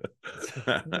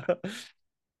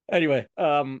 Anyway,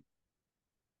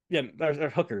 yeah,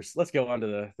 they're hookers. Let's go on to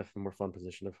the more fun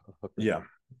position of hooker. Yeah.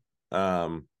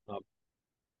 Only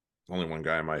one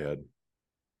guy in my head.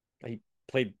 He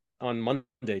played on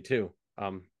Monday too.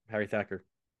 Harry Thacker.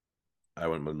 I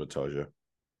went with Matoja.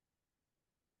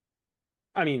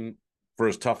 I mean, for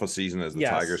as tough a season as the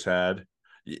Tigers had,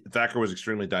 Thacker was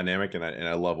extremely dynamic, and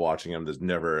I love watching him. There's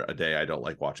never a day I don't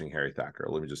like watching Harry Thacker.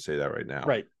 Let me just say that right now.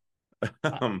 Right.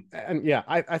 And yeah,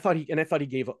 I thought he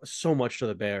gave so much to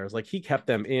the Bears. Like he kept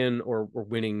them in or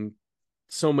winning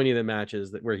so many of the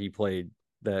matches where he played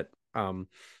that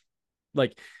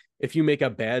like if you make a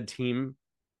bad team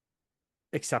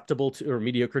acceptable to or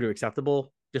mediocre to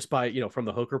acceptable just by from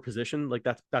the hooker position, like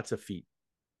that's a feat.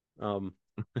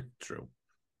 True.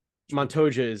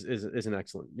 Montoya is an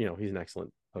excellent, he's an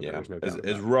excellent hooker. Yeah. No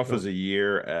as rough as a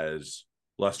year as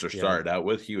Leicester started out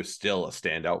with, he was still a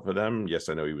standout for them. Yes,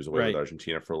 I know he was away with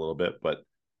Argentina for a little bit, but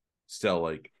still,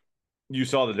 like, you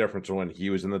saw the difference when he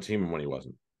was in the team and when he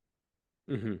wasn't.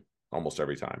 Almost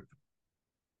every time.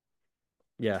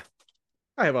 Yeah.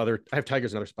 I have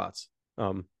Tigers in other spots.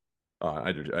 I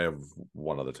do. I have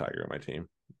one other Tiger on my team.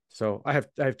 So I have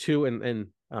two, and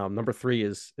Number 3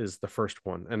 is the first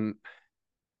one, and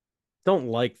don't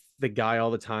like the guy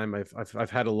all the time.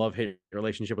 I've had a love-hate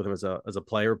relationship with him as a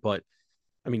player, but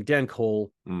I mean Dan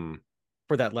Cole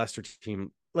for that Leicester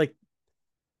team, like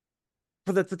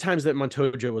for the times that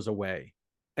Montoya was away,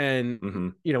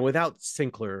 and without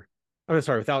Sinclair, I'm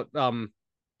sorry, without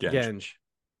Genge,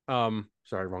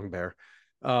 sorry, wrong bear.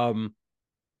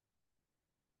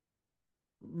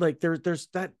 Like there's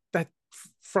that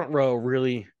front row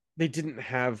really, they didn't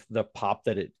have the pop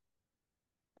that it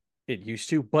used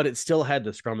to, but it still had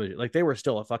the scrummage. Like they were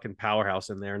still a fucking powerhouse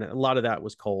in there, and a lot of that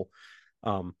was Cole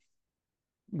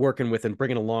working with and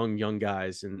bringing along young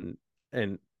guys and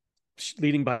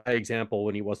leading by example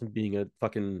when he wasn't being a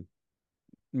fucking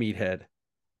meathead.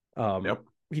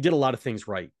 He did a lot of things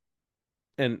right,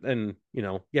 and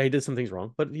he did some things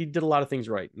wrong, but he did a lot of things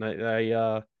right,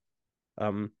 and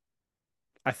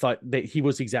I thought that he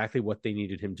was exactly what they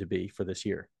needed him to be for this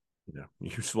year. Yeah,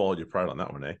 you swallowed your pride on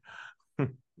that one, eh?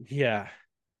 Yeah,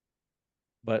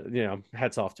 but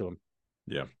hats off to him.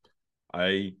 Yeah,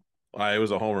 I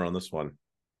was a homer on this one.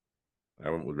 I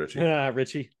went with Richie.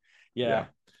 Richie. Yeah.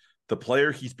 The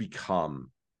player he's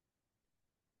become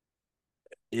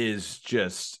is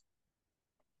just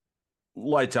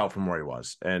lights out from where he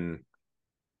was, and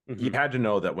you had to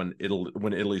know that when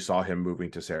Italy saw him moving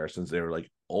to Saracens, they were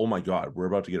like, "Oh my God, we're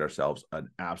about to get ourselves an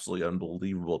absolutely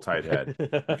unbelievable tight head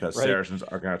because right. Saracens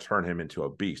are going to turn him into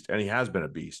a beast," and he has been a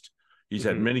beast. He's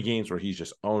had many games where he's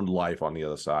just owned life on the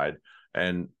other side,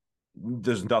 and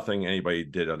there's nothing anybody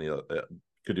did on the other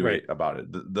could do about it.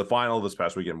 The final this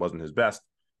past weekend wasn't his best,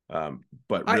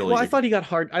 but really, I thought he got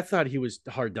hard. I thought he was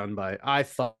hard done by. I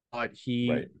thought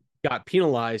he got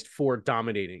penalized for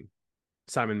dominating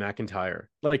Simon McIntyre.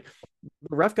 Like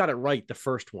the ref got it right the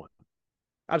first one.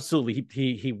 Absolutely,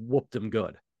 he whooped him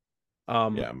good.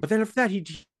 But then after that,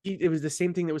 it was the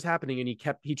same thing that was happening, and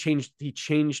he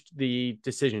changed the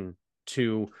decision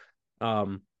to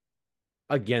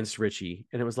against Richie,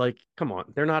 and it was like, come on,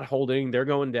 they're not holding, they're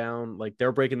going down, like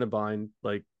they're breaking the bind,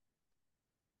 like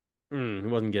he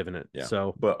wasn't giving it. Yeah.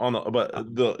 So, but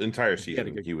the entire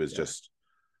season, he was a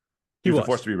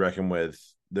force to be reckoned with.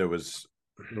 There weren't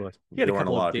a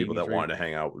lot of people that wanted to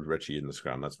hang out with Richie in the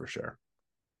scrum, that's for sure.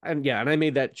 And I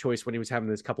made that choice when he was having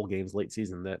this couple games late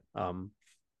season that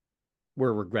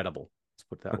were regrettable. Let's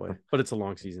put it that way. But it's a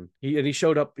long season. He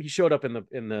showed up. He showed up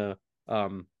in the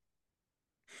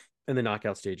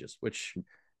knockout stages, which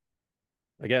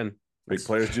again, big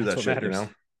players do that shit. Matters.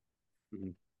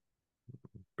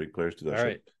 Big players do that. All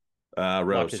shit. Right.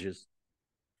 Rose.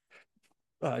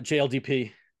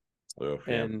 JLDP. Oh,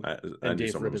 and I knew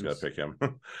someone was going to pick him.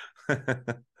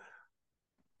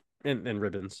 and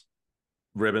Ribbons.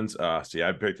 Ribbons. See,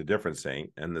 I picked a different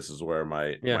Saint, and this is where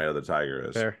my other Tiger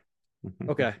is. Fair.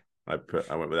 Okay. I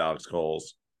went with Alex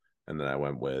Coles, and then I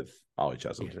went with Ollie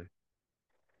Chesum.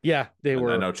 Yeah, they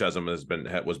were. I know Chesum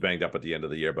was banged up at the end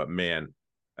of the year, but man,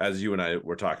 as you and I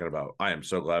were talking about, I am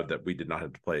so glad that we did not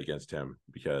have to play against him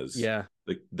because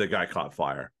the guy caught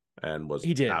fire and was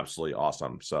absolutely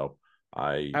awesome. So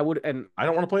I don't want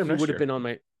to play him next year.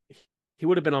 He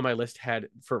would have been on my list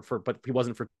but he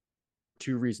wasn't for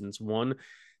two reasons. One,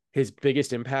 his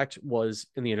biggest impact was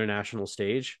in the international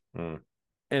stage.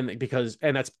 And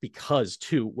that's because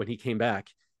too, when he came back,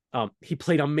 he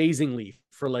played amazingly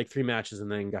for like 3 matches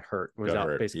and then got hurt. Was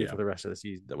out basically for the rest of the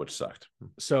season. That which sucked.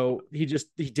 So he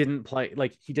didn't play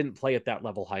at that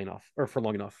level high enough or for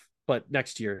long enough. But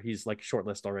next year he's like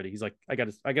shortlist already. He's like, I got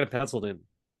it penciled in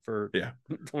for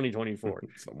 2024.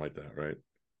 Something like that, right?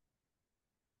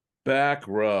 Back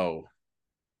row.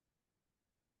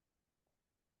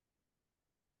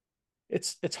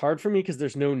 It's hard for me because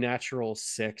there's no natural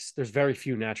 6. There's very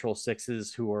few natural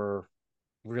 6s who are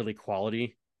really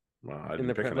quality. Well, I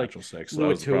didn't pick a natural 6. That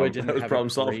was problem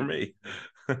solved for me.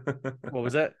 What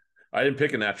was that? I didn't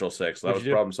pick a natural 6. That was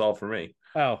problem solved for me.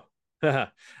 Oh,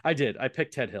 I did. I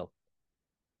picked Ted Hill.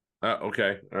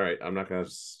 Okay. All right. I'm not going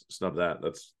to snub that.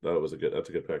 That's a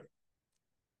good pick.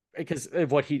 Because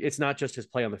of it's not just his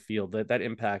play on the field, that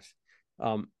impact,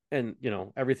 and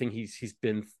everything he's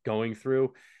been going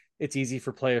through. It's easy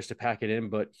for players to pack it in,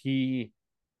 but he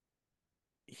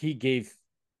gave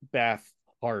Bath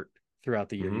heart throughout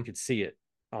the year. You could see it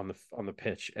on the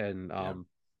pitch, and I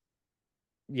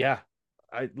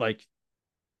like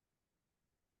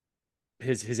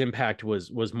his impact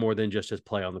was more than just his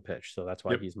play on the pitch. So that's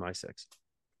why he's my 6.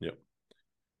 Yep.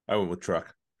 I went with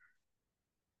Truck.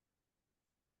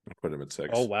 I put him at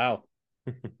 6. Oh wow.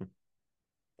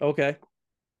 Okay.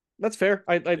 That's fair.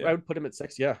 I would put him at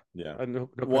 6. Yeah. Yeah. No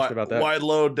question about that. Wide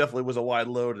load definitely was a wide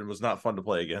load and was not fun to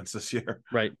play against this year.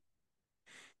 Right.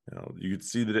 You know, you could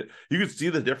see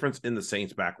the difference in the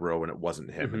Saints back row when it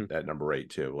wasn't him at number 8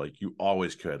 too. Like you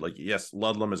always could. Like yes,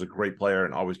 Ludlam is a great player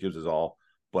and always gives his all,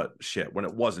 but shit, when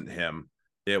it wasn't him,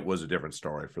 it was a different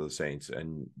story for the Saints,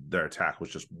 and their attack was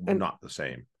just not the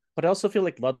same. But I also feel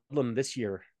like Ludlam this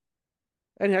year,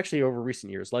 and actually over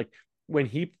recent years, like when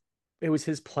it was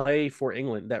his play for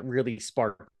England that really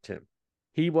sparked him.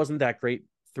 He wasn't that great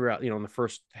throughout, in the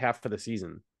first half of the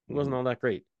season. He wasn't all that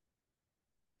great.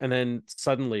 And then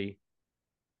suddenly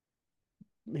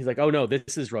he's like, oh no,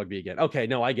 this is rugby again. Okay,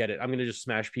 no, I get it. I'm gonna just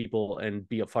smash people and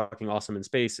be a fucking awesome in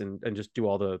space and just do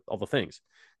all the things.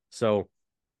 So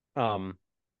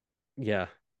yeah,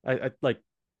 I like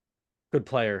good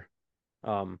player.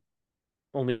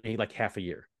 Only like half a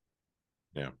year.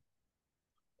 Yeah.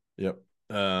 Yep.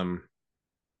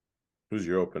 Who's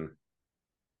your open?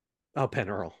 Oh, Ben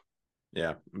Earl.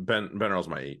 Yeah, Ben Earl's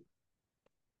my 8.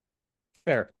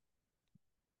 Fair.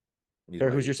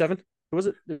 Who's your 7? Who was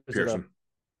it? Pearson.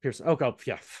 Pearson. Oh god,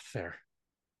 yeah, fair.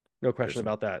 No question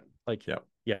about that. Like, yeah.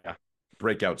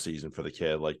 Breakout season for the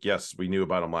kid. Like, yes, we knew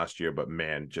about him last year, but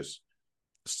man, just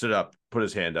stood up, put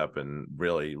his hand up, and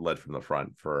really led from the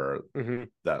front for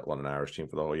that London Irish team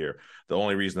for the whole year. The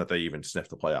only reason that they even sniffed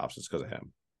the playoffs is because of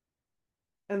him.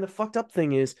 And the fucked up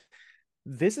thing is,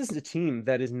 this is a team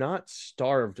that is not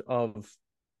starved of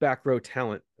back row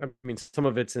talent. I mean, some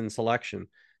of it's in selection,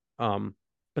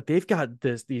 but they've got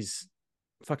these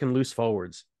fucking loose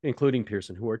forwards, including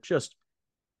Pearson, who are just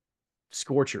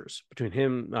scorchers. Between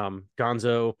him,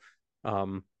 Gonzo,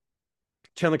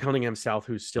 Chandler Cunningham South,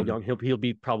 who's still young. He'll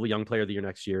be probably young player of the year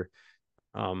next year,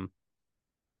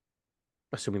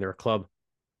 assuming they're a club.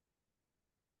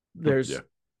 There's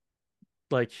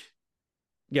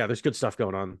there's good stuff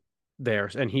going on there,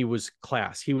 and he was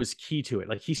class. He was key to it.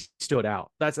 Like he stood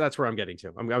out. That's where I'm getting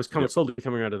to. I was slowly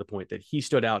coming around to the point that he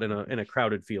stood out in a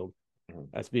crowded field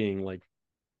as being like,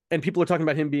 and people are talking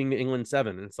about him being the England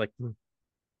 7, and it's like,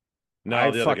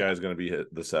 no, the other guy is going to be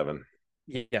the 7.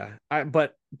 Yeah,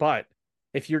 but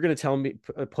if you're going to tell me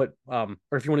put or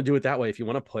if you want to do it that way, if you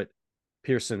want to put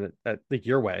Pearson at like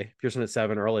your way, Pearson at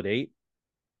 7, Earl at 8,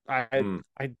 I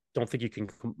don't think you can.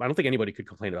 I don't think anybody could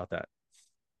complain about that.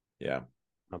 Yeah,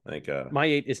 I think my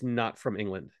 8 is not from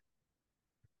England.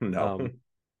 No,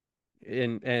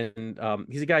 and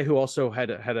he's a guy who also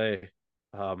had an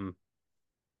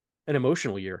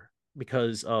emotional year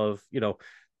because of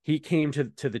he came to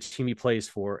the team he plays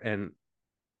for and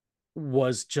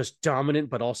was just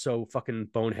dominant, but also fucking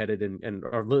boneheaded and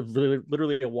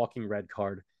literally a walking red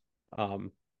card. And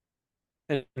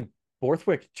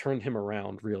Borthwick turned him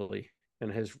around really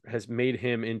and has made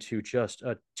him into just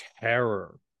a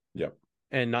terror. Yep.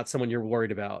 And not someone you're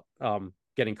worried about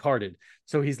getting carded.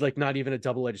 So he's like not even a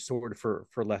double-edged sword for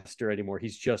Leicester anymore.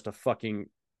 He's just a fucking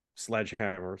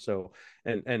sledgehammer. So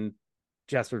and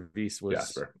Jasper Wiese was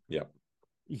Jasper. Yep.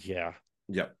 Yeah.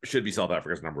 Yep. Should be South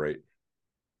Africa's number 8.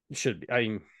 Should be. I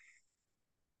mean,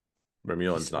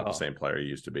 Vermeulen's not the same player he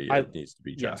used to be. It needs to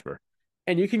be Jasper.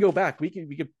 And you can go back. We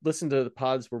could listen to the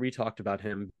pods where we talked about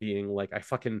him being like,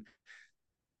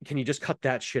 can you just cut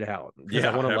that shit out? Because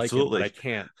I want to like him, but I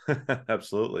can't.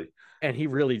 Absolutely. And he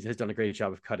really has done a great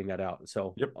job of cutting that out.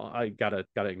 So I gotta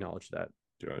acknowledge that.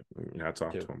 Hats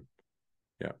off to him.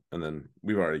 Yeah. And then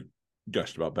we've already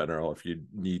gushed about Ben Earl. If you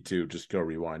need to, just go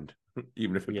rewind,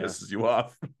 even if it pisses you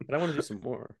off. But I want to do some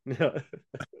more.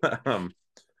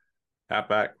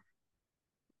 Halfback.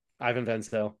 Ivan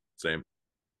Vencel. Same.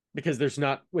 Because there's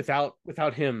not without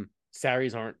him,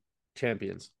 Sarries aren't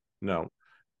champions. No.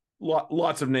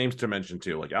 Lots of names to mention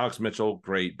too, like Alex Mitchell,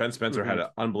 great. Ben Spencer had an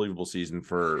unbelievable season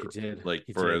for his,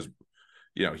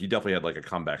 he definitely had like a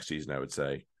comeback season, I would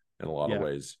say, in a lot of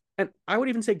ways. And I would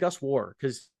even say Gus War,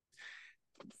 because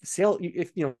Sale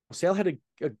had a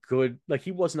good, like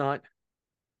he's not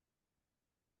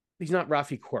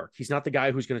Rafi Quirk. He's not the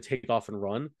guy who's going to take off and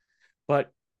run,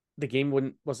 but the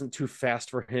game wasn't too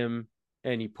fast for him,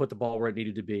 and he put the ball where it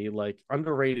needed to be. Like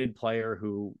underrated player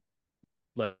who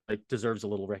like deserves a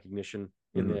little recognition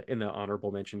in the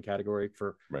honorable mention category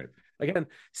for again.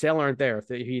 Sale aren't there if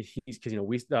he's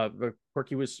because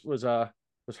Quirky was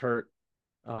hurt,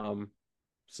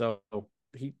 so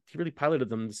he really piloted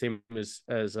them the same as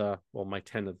my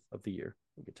 10 of the year.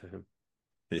 We'll get to him.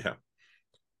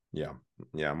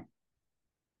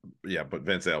 But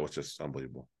Vencel was just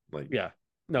unbelievable.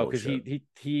 Because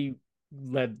he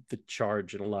led the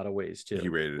charge in a lot of ways too. He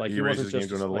raised his game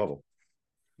to another level.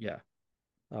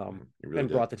 And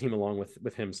brought the team along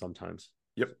with him sometimes.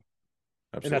 Yep,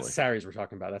 absolutely. And that's Sarries we're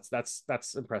talking about.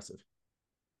 That's impressive.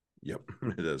 Yep,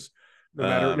 it is.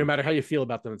 No matter how you feel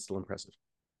about them, it's still impressive.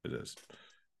 It is.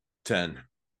 10.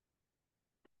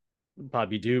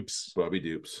 Bobby Dupes, Bobby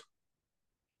Dupes.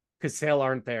 because Sale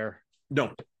aren't there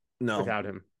No, no, without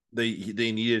him.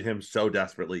 they needed him so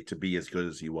desperately to be as good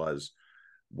as he was,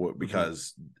 Mm-hmm.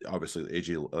 because obviously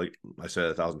AJ, like I said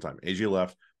 1,000 times, AJ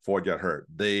left, Ford got hurt.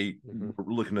 They Mm-hmm.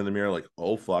 were looking in the mirror like,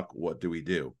 oh fuck, what do we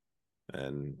do?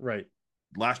 And Right.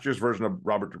 last year's version of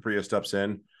Robert Dupria steps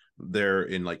in. They're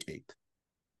in like eighth.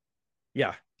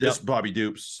 Yeah. This Yep. Bobby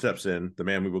Dupes steps in, the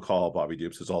man we will call Bobby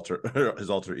Dupes, his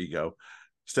alter ego,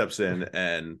 steps in,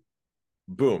 and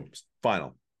boom,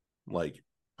 final. Like,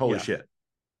 holy Yeah. shit.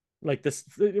 Like this,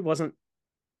 it wasn't,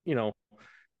 you know,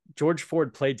 George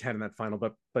Ford played 10 in that final,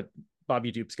 but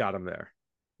Bobby Dupes got him there.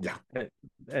 Yeah.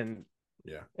 And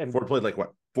Yeah. and Ford played like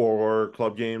what, 4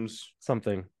 club games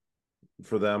something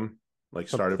for them? Like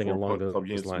started something four along club those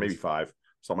games, maybe lines. 5,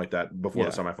 something like that before the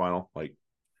Yeah. semifinal. Like,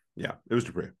 yeah, it was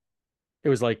Dupria. It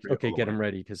was like, Dupria okay, all the get way. him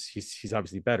ready because he's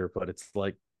obviously better, but it's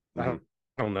like Mm-hmm.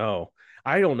 I don't know.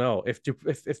 I don't know if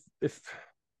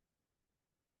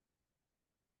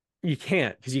you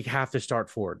can't, because you have to start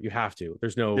Ford. You have to.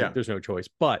 Yeah. There's no choice.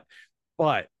 But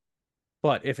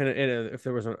if if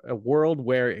there was a world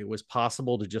where it was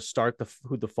possible to just start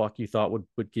who the fuck you thought would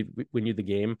win you the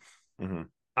game, Mm-hmm.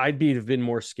 I'd be have been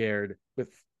more scared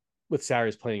with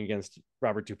Sarries playing against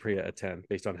Robert Dupria at 10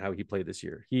 based on how he played this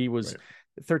year. He was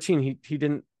Right. 13. He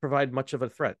didn't provide much of a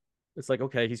threat. It's like,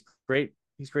 okay, he's great.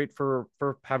 He's great for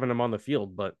having him on the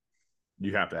field,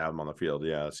 You have to have him on the field.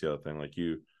 Yeah, that's the other thing. Like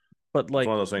it's one like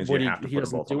of those things what you do have to he put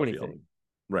them doesn't both on do the field. anything.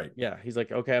 Right. Yeah, he's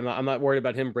like, okay, I'm not worried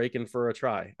about him breaking for a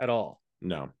try at all.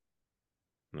 No,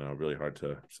 no, really hard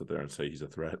to sit there and say he's a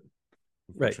threat,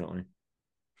 Right. unfortunately.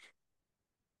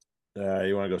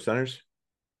 You want to go centers?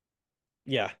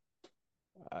 Yeah.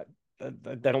 I,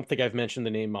 I don't think I've mentioned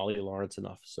the name Molly Lawrence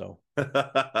enough. So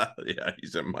Yeah,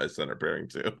 he's in my center pairing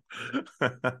too.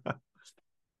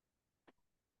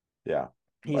 Yeah.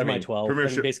 he's I my mean, 12, and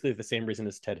Premiership basically the same reason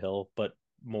as Ted Hill, but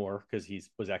more because he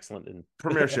was excellent in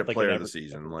Premiership like in player of the every.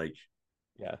 season. Like,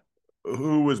 Yeah.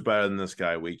 who was better than this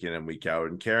guy week in and week out,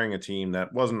 and carrying a team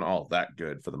that wasn't all that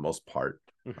good for the most part.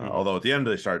 Mm-hmm. Although at the end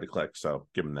they started to click, so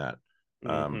give him that.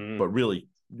 Mm-hmm. But really,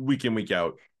 week in week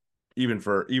out, even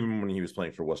when he was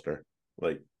playing for Worcester,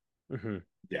 like, Mm-hmm.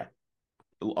 yeah,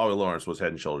 Ollie Lawrence was head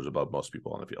and shoulders above most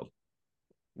people on the field.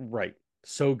 Right.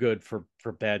 So good for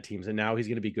bad teams, and now he's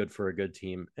going to be good for a good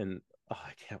team. And oh,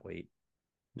 I can't wait.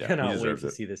 Yeah, he Cannot wait deserves to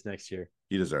it. see this next year.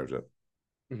 He deserves it.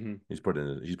 Mm-hmm. He's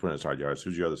putting his hard yards.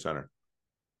 Who's your other center?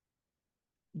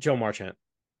 Joe Marchant,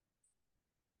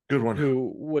 Good one.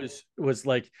 who was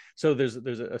like, so there's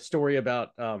a story about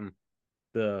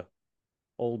the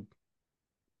old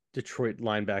Detroit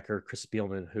linebacker Chris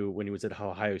Spielman, who when he was at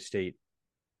Ohio State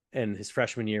and his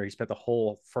freshman year, he spent the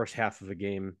whole first half of the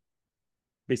game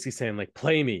basically saying like,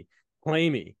 play me, play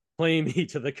me, play me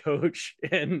to the coach.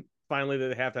 And finally,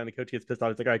 the halftime, the coach gets pissed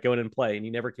off. He's like, all right, go in and play. And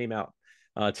he never came out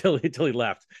till he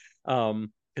left.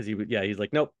 Because he's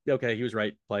like, nope, okay, he was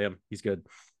right. Play him. He's good.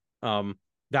 Um,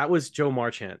 that was Joe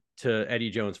Marchant to Eddie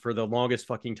Jones for the longest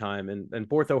fucking time. And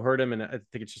Bortho heard him, and I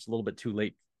think it's just a little bit too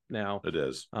late now. It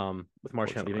is. With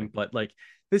Marchant leaving. But like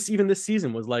this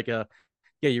season was like yeah,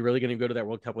 you're really gonna go to that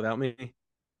World Cup without me?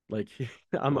 Like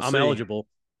I'm See. eligible.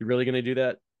 You're really gonna do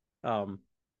that? And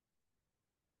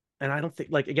I don't think,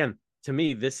 like, again, to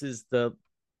me, this is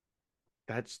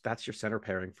that's your center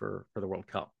pairing for the World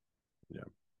Cup. Yeah, I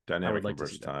would dynamic and like to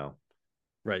see that. versatile.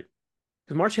 Right.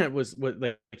 Because Marchant was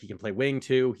like, he can play wing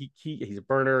too. He's a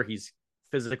burner. He's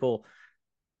physical.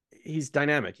 He's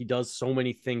dynamic. He does so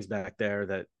many things back there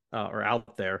that are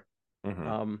out there.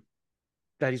 Mm-hmm.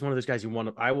 That he's one of those guys you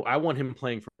want to. I want him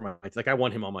playing for my, like, I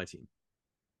want him on my team.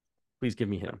 Please give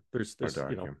me him. There's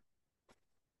Him.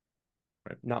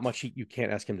 Right. not much you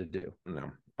can't ask him to do. No,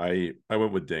 I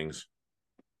went with Dings.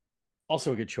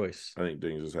 Also a good choice. I think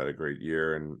Dings has had a great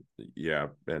year, and yeah,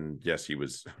 and yes, he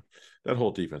was. That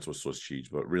whole defense was Swiss cheese,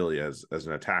 but really, as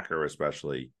an attacker,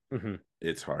 especially, Mm-hmm.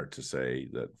 it's hard to say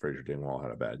that Fraser Dingwall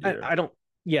had a bad year. I don't.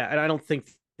 Yeah, and I don't think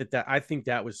that. I think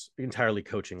that was entirely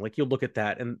coaching. Like, you look at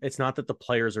that, and it's not that the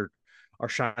players are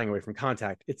shying away from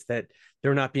contact. It's that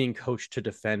they're not being coached to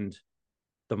defend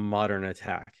the modern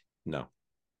attack. No.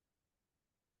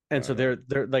 And so they're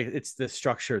like, it's the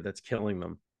structure that's killing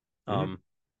them. Mm-hmm.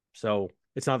 So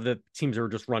it's not that teams are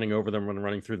just running over them and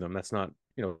running through them. That's not,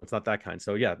 it's not that kind.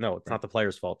 So yeah, no, it's not the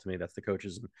player's fault to me. That's the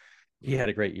coach's. And he had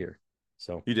a great year.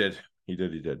 So he did.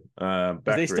 Back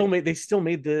they three. still made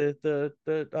the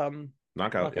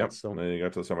knockout. Yep. So they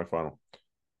got to the semifinal.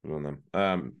 Won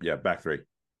them. Yeah, back three.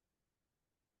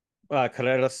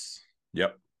 Carreras.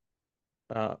 Yep.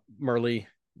 Murley.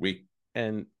 Weak.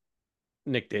 And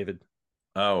Nick David.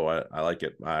 Oh, I like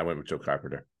it. I went with Joe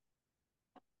Carpenter.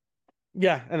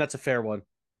 Yeah, and that's a fair one.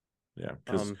 Yeah,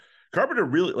 because Carpenter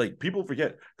really, like, people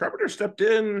forget Carpenter stepped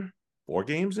in 3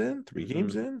 games in,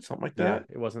 something like Yeah, that.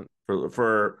 it wasn't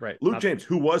For right. Luke James,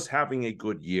 who was having a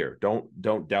good year. Don't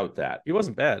doubt that. He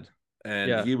wasn't bad. And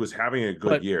Yeah, he was having a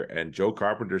good year. And Joe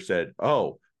Carpenter said,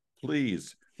 "Oh,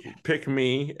 please pick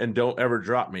me and don't ever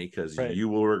drop me because you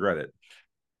will regret it."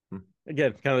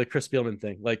 Again, kind of the Chris Spielman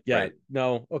thing. Like, yeah, Right.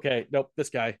 no, okay, nope, this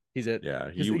guy, he's it.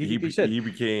 Yeah, He said he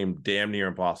became damn near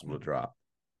impossible to drop.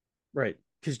 right,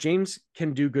 because James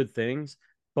can do good things,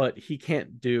 but he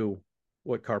can't do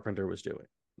what Carpenter was doing.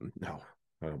 No,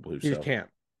 I don't believe He so. just can't.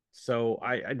 So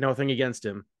I nothing against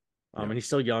him, and he's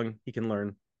still young. He can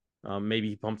learn. Maybe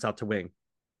he bumps out to wing,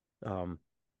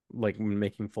 like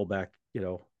making fullback,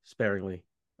 sparingly,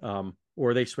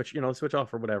 or they switch, switch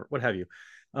off or whatever, what have you.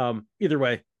 Either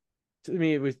way, to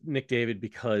me, it was Nick David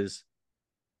because,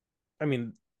 I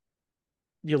mean,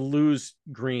 you lose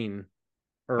Green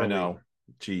early. I know.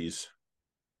 Jeez.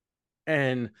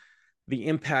 And the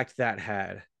impact that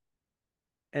had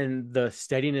and the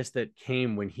steadiness that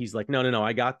came when he's like, no,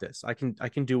 I got this. I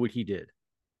can do what he did.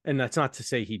 And that's not to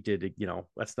say he did,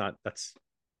 that's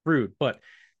rude, but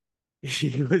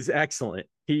he was excellent.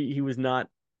 He was not,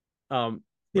 it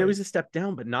was a step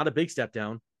down, but not a big step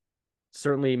down.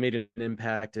 Certainly made an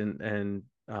impact and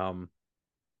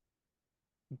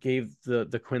gave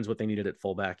the Quins what they needed at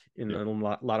fullback in a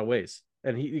lot of ways.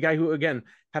 And the guy who, again,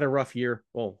 had a rough year.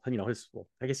 Well, I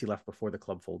guess he left before the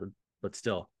club folded, but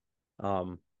still,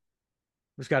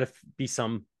 there's got to be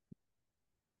some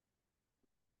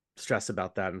stress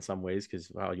about that in some ways because,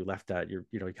 wow, you left that. You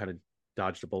kind of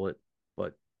dodged a bullet,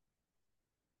 but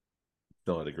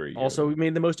still, I'd agree. Also, we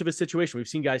made the most of a situation. We've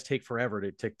seen guys take forever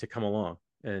to come along,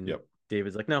 and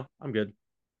David's like, no, I'm good.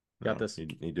 Got this. He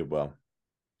did well.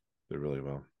 Did really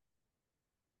well.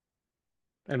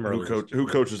 And who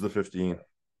coaches the 15?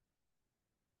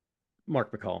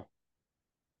 Mark McCall.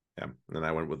 Yeah, and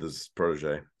I went with his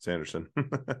protege, Sanderson.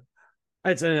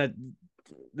 It's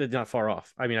not far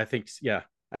off. I mean, I think,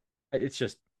 it's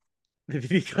just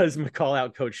because McCall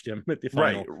outcoached him at the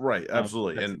final. Right,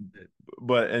 absolutely.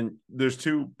 And there's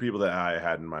two people that I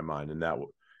had in my mind, and that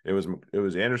it was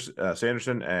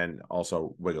Sanderson and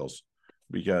also Wiggles,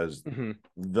 because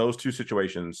those two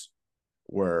situations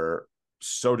were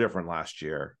so different last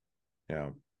year.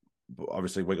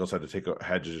 Obviously Wiggles had to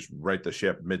just right the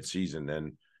ship mid-season,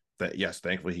 and that, yes,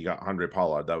 thankfully he got Andre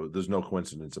Pollard. There's no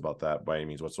coincidence about that by any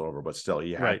means whatsoever, but still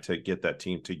he had to get that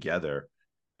team together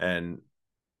and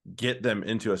get them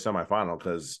into a semifinal,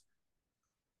 because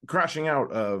crashing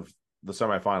out of the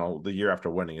semifinal the year after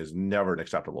winning is never an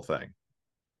acceptable thing.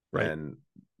 Right. And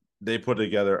they put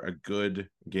together a good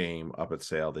game up at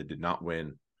Sale. They did not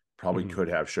win. Probably could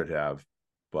have, should have,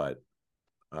 but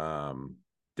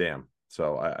damn.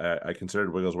 So I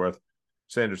considered Wigglesworth.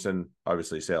 Sanderson,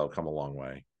 obviously Sale come a long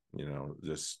way.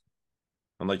 Just,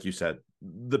 and like you said,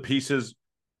 the pieces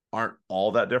aren't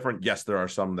all that different. Yes, there are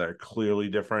some that are clearly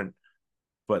different,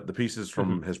 but the pieces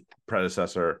from his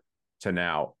predecessor to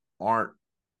now aren't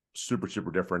super,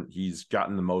 super different. He's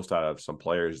gotten the most out of some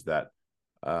players that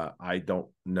I don't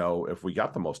know if we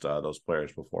got the most out of those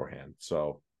players beforehand.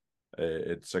 So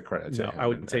it's a credit to him. I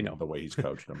wouldn't say no. The way he's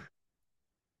coached them.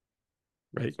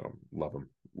 Right. So love him.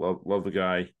 Love the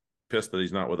guy. Pissed that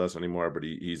he's not with us anymore, but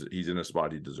he's in a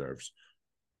spot he deserves.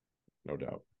 No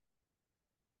doubt.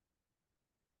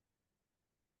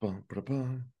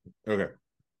 Okay.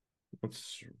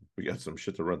 We got some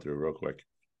shit to run through real quick.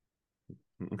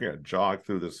 We're gonna jog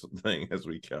through this thing as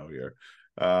we go here.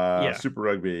 Super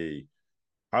Rugby.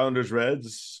 Highlanders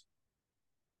Reds.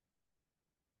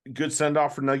 Good send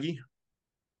off for Nuggy.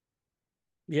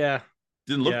 Yeah.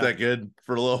 Didn't look that good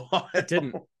for a little while. It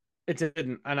didn't.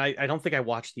 And I don't think I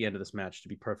watched the end of this match, to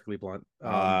be perfectly blunt.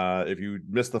 If you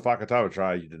missed the Fakatawa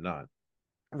try, you did not.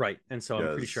 Right. And so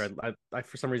I'm pretty sure I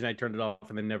for some reason I turned it off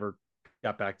and then never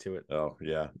got back to it. Oh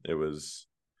yeah. It was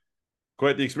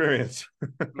quite the experience.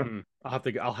 I'll have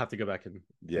to go back and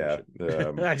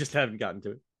I just haven't gotten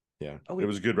to it. Yeah. It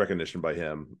was good recognition by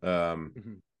him. There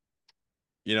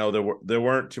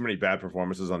weren't too many bad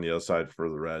performances on the other side for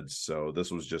the Reds, so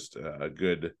this was just a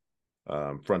good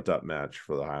front up match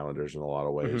for the Highlanders in a lot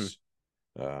of ways.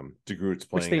 DeGroot's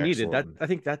playing, which they needed. That I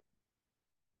think that.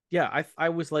 Yeah, I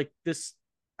was like this.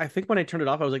 I think when I turned it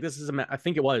off, I was like, "This is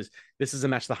a." This is a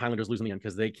match the Highlanders lose in the end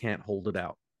because they can't hold it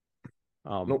out.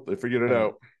 Nope, they figured it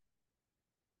out.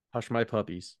 Hush my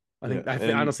puppies.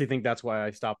 I honestly think that's why I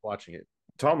stopped watching it.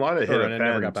 Tom Lida hit a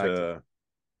pen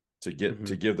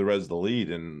to give the Reds the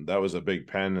lead, and that was a big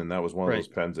pen, and that was one of those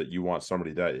pens that you want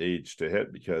somebody that age to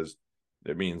hit, because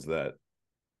it means that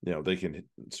they can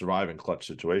survive in clutch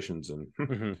situations, and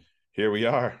here we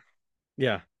are.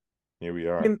 Yeah. Here we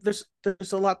I are. mean, there's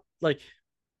a lot like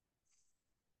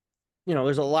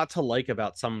there's a lot to like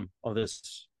about some of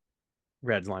this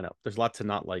Reds lineup. There's a lot to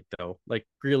not like though. Like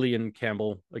Greeley and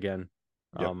Campbell again.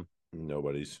 Yep.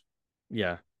 Nobody's.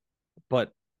 Yeah.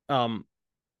 But um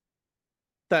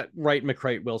that right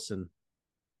McCrite Wilson.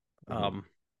 Um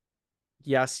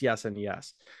yes, yes, and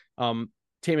yes.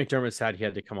 Tate McDermott said he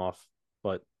had to come off,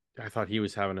 but I thought he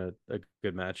was having a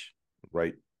good match.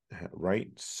 Right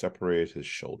separated his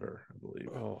shoulder, I believe.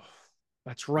 Oh,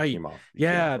 that's right. He came off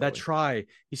That early. try.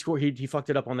 He scored, he fucked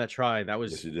it up on that try.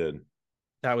 Yes, he did.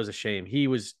 That was a shame.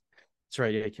 That's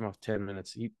right. Yeah, he came off 10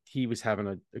 minutes. He was having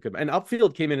a good, and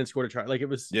Upfield came in and scored a try. Like it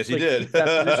was, Yes, he like, did.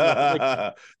 that position.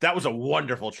 Like that was a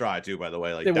wonderful try too, by the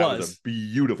way. Like it that was a was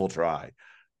beautiful try.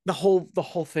 the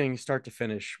whole thing, start to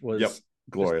finish, was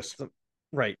glorious.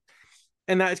 Right.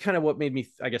 And that's kind of what made me,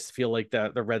 I guess, feel like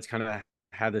the Reds kind of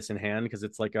had this in hand, because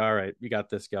it's like, all right, you got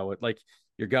this going. Like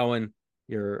you're going,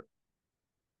 but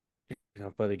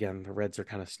again, the Reds are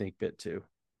kind of snake bit too.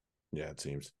 Yeah, it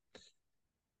seems.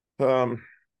 But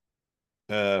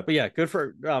yeah, good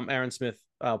for Aaron Smith.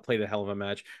 Played a hell of a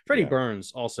match. Freddie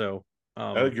Burns also.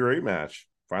 A great match.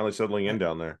 Finally settling in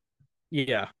down there.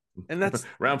 Yeah, and that's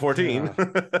round 14.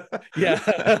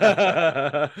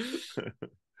 Yeah.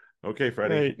 Okay,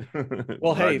 Freddie. Right.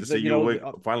 Well, hey,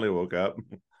 finally woke up.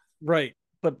 Right,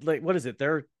 but like, what is it?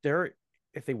 They're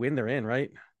if they win, they're in,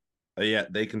 right? Yeah,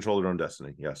 they control their own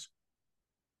destiny. Yes.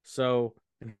 So,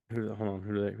 hold on,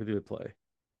 who do they play?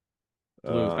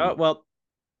 Blues. Oh well,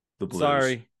 the Blues.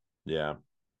 Sorry. Yeah,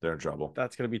 they're in trouble.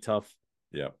 That's gonna be tough.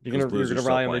 Yeah, you're gonna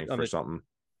rely on for something.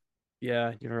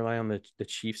 Yeah, you're gonna rely on the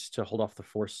Chiefs to hold off the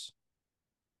Force.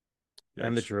 Yikes.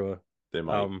 And the Drua. They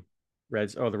might.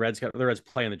 Reds. Oh, the Reds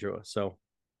playing the Drua. So.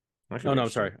 Oh no, I'm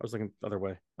sorry. I was looking the other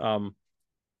way.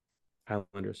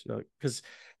 Highlanders, because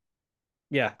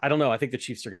yeah, I don't know. I think the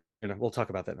Chiefs are gonna. We'll talk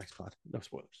about that next pod. No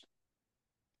spoilers.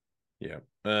 Yeah.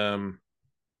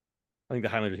 I think the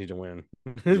Highlanders need to win.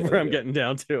 Where I'm getting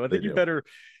down to. I think you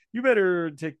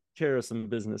better take care of some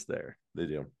business there. They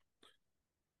do.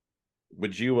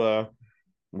 Would you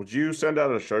send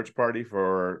out a search party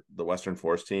for the Western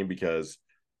Force team? Because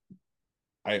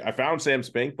I found Sam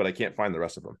Spink, but I can't find the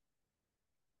rest of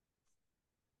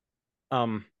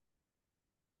them.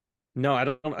 No, I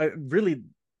don't. I really.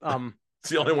 It's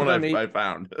the only one I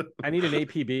found. I need an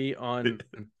APB on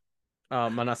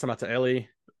Manasa Mataele.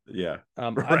 Yeah.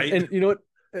 Right. And you know what?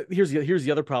 Here's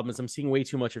the other problem is I'm seeing way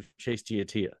too much of Chase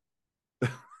Giatia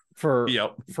for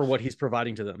what he's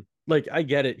providing to them. Like, I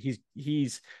get it.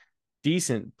 He's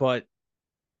decent, but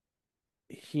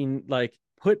he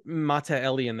put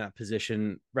Mataele in that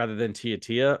position rather than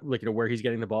Tiatia, where he's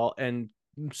getting the ball, and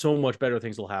so much better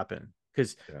things will happen.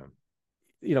 Because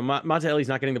Mataele's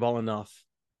not getting the ball enough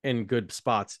in good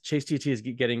spots. Chase Tiatia is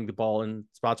getting the ball in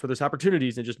spots where there's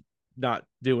opportunities and just not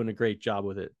doing a great job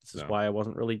with it. This is why I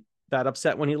wasn't really that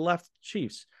upset when he left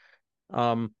Chiefs.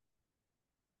 And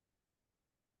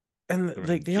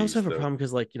they also have a problem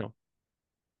because I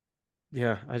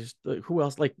just who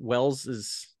else, Wells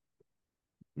is.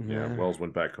 Yeah, Wells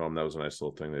went back home. That was a nice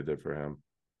little thing they did for him.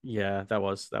 Yeah, that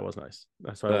was nice.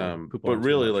 That's why. But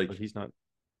really, but he's not.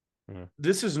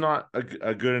 This is not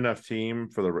a good enough team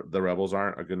for the Rebels.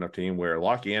 Aren't a good enough team where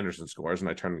Lockie Anderson scores and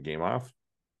I turn the game off.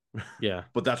 Yeah,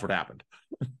 but that's what happened.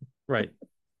 Right.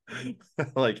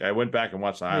 I went back and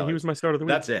watched the highlights. He was my start of the week.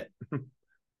 That's it.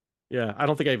 Yeah, I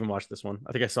don't think I even watched this one.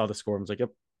 I think I saw the score and was like, "Yep,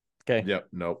 okay." Yep.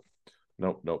 Nope.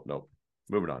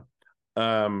 Moving on.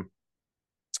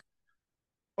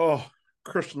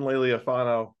 Christian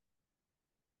Lealiafano.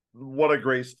 What a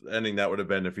great ending that would have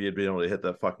been if he had been able to hit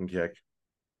that fucking kick.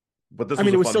 But this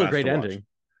it was still a great ending.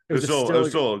 It was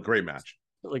still a great match.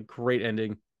 Great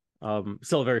ending.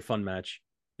 Still a very fun match.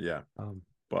 Yeah.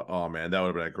 But oh man, that would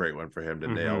have been a great one for him to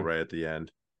nail right at the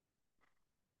end.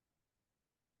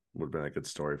 Would have been a good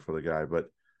story for the guy,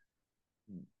 but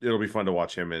it'll be fun to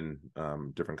watch him in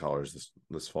different colors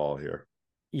this fall here.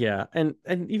 Yeah, and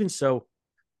even so,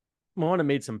 Moana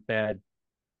made some bad,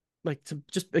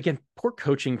 poor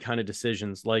coaching kind of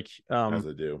decisions. As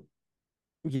they do.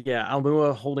 Yeah,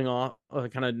 Almua holding off,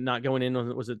 kind of not going in.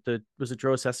 Was it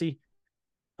Droasesi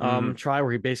try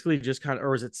where he basically just kind of,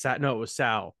 or was it Sal? No, it was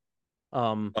Sal.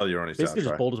 You're only basically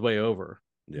just bowled his way over.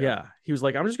 Yeah. He was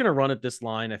like, I'm just gonna run at this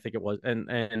line. I think it was,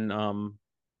 and who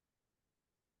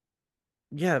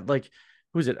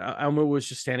was it? Almua was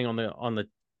just standing on the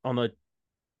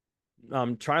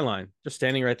try line, just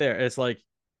standing right there. It's like,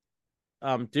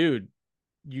 dude,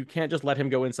 you can't just let him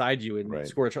go inside you and Right.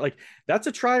 score a try. Like that's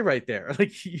a try right there.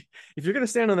 Like if you're gonna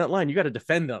stand on that line, you got to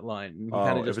defend that line. And he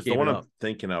kind Oh, of if just it's the gave one it I'm up.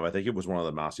 thinking of, I think it was one of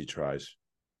the Massey tries.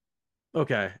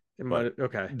 Okay, But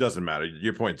okay, it doesn't matter.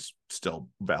 Your point's still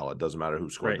valid. Doesn't matter who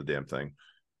scored right, the damn thing.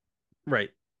 right.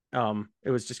 It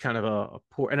was just kind of a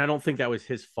poor, and I don't think that was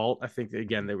his fault. I think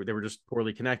again they were just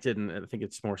poorly connected, and I think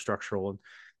it's more structural.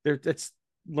 And it's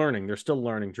learning. They're still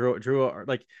learning. Drew are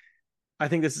like I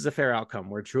think this is a fair outcome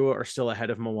where Drew are still ahead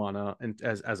of Moana and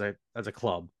as a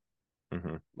club,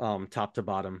 top to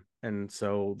bottom. And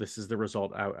so this is the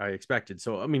result I expected.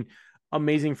 So I mean,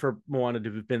 amazing for Moana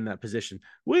to have been in that position.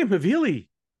 William Havili,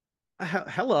 With a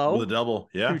hello, double.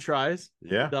 2 tries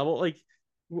with a Yeah. double. Like,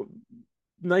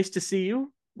 nice to see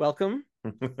you. Welcome.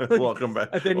 Like, Welcome back.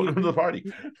 and then Welcome to the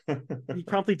party. he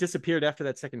promptly disappeared after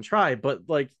that second try. But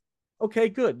like, okay,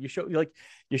 good.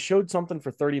 You showed something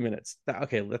for 30 minutes.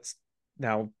 Okay, let's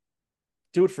now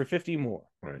do it for 50 more.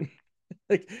 Right.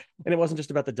 Like, and it wasn't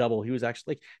just about the double. He was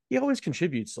actually like he always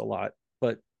contributes a lot,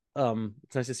 but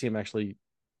it's nice to see him actually,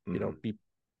 be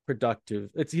productive.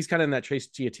 He's kind of in that Trace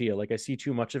Tiatia. Like I see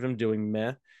too much of him doing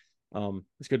meh.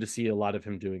 It's good to see a lot of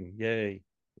him doing yay.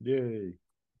 Yay.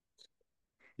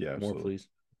 Yeah, More, absolutely. please.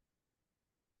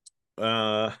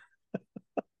 Uh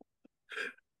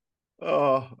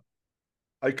oh,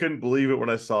 I couldn't believe it when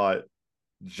I saw it.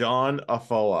 John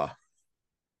Afoa.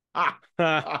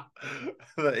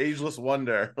 The ageless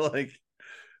wonder. Like,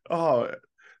 oh,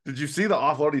 did you see the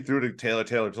offload he threw to Taylor?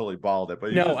 Taylor totally balled it,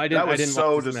 but No, I didn't. that I was didn't watch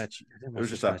so this just match. I didn't it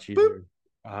was watch just this a match boop. either.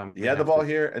 I'm He gonna had the have ball to.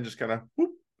 here and just kind of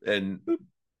whoop and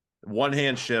one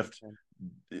hand shift.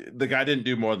 The guy didn't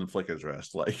do more than flick his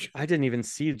wrist. Like, I didn't even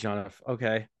see John.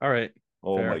 Okay, all right,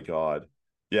 oh my fair. god,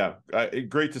 yeah,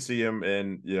 great to see him.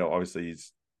 And obviously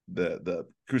he's the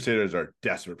Crusaders are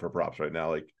desperate for props right now.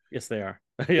 Like, Yes, they are.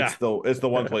 Yeah. it's the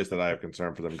one place that I have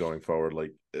concern for them going forward.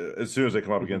 Like, as soon as they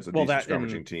come up against a Well, decent that and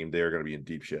scrummaging team, they are going to be in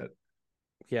deep shit.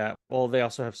 yeah. Well, they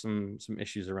also have some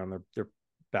issues around their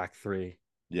back three.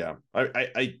 Yeah, I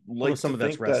Although like to some of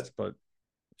that's think that rest, but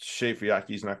Shea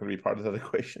Fiaki's not going to be part of that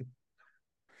equation.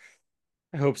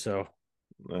 I hope so.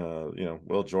 Will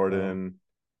Um, Jordan.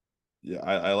 Yeah,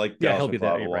 I like yeah, Dallas he'll be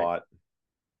there. McLeod a You're right. lot.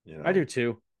 I do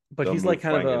too. But They'll he's like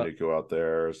move kind of a Fanganuku out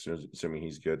there assuming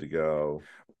he's good to go.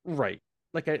 right.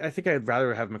 Like I think I'd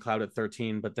rather have McLeod at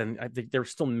 13, but then I think they're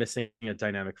still missing a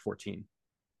dynamic 14.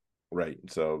 Right.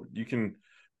 So you can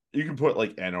put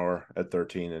like Enor at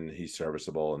 13 and he's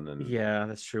serviceable, and then Yeah,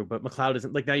 that's true. But McLeod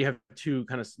isn't like now you have two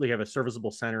kind of like you have a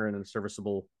serviceable center and a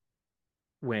serviceable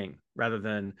wing rather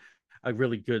than a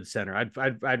really good center.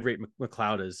 I'd rate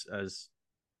McLeod as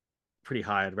pretty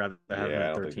high. I'd rather have him yeah, I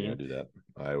at don't think they're 13. gonna do that.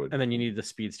 I would And then you need the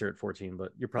speedster at 14,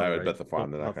 but you're I probably would right. bet the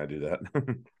farm they're not gonna do that.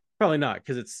 Probably not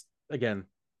because it's again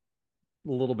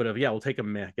a little bit of we'll take a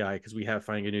meh guy because we have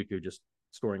Fanganuku just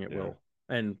scoring at Yeah. will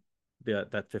and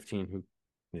that 15 who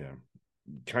Yeah.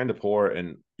 Kind of poor.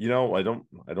 And I don't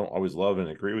always love and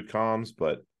agree with comms,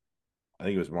 but I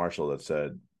think it was Marshall that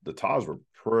said the Taz were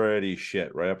pretty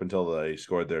shit right up until they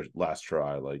scored their last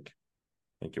try. Like,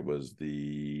 I think it was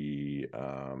the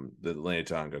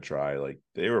Lanatanga try. Like,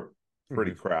 they were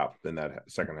pretty crap in that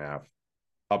second half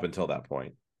up until that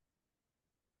point.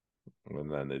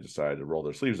 And then they decided to roll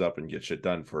their sleeves up and get shit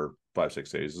done for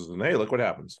 5-6 days. And hey, look what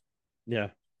happens. yeah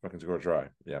Fucking score a try.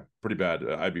 Yeah, pretty bad.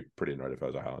 I'd be pretty annoyed if I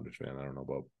was a Highlanders fan. I don't know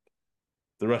about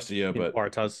the rest of you, but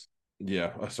Bartas.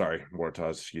 yeah. Sorry,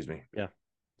 Waratahs. Excuse me. Yeah,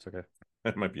 it's okay.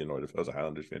 I might be annoyed if I was a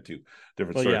Highlanders fan too.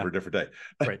 Different Well, story yeah, for a different day.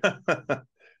 right.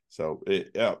 So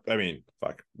yeah, I mean,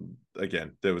 fuck.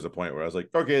 Again, there was a point where I was like,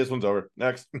 okay, this one's over.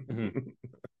 Next,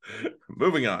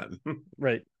 moving on.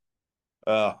 Right.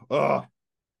 Uh,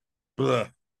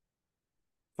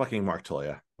 fucking Mark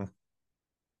Toya.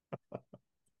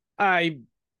 I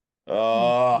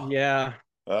Uh, yeah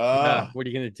uh, What are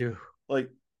you gonna do? like,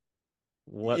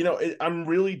 What? I'm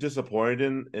really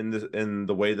disappointed in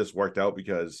the way this worked out,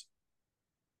 because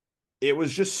it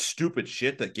was just stupid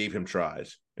shit that gave him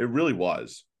tries. It really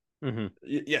was.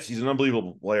 Yes, he's an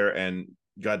unbelievable player, and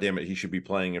God damn it, he should be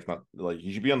playing. If not, like,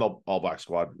 he should be on the All Black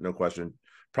squad, no question.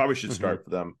 Probably should start for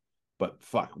them. But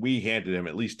fuck, we handed him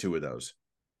at least 2 of those,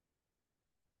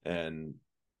 and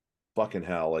fucking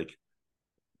hell, like,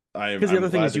 Because the I'm other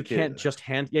thing glad is the you kid. can't just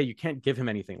you can't give him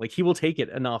anything. Like he will take it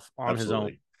enough on his own.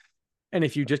 Absolutely. And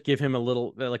if you just give him a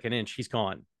little like an inch, he's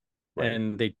gone. Right.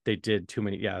 And they did too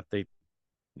many. Yeah,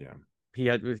 Yeah. he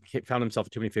found himself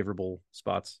in too many favorable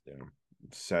spots. Yeah.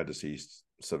 Sad to see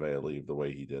Surveyor leave the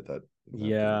way he did. That doesn't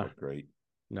Yeah. look great.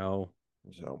 No.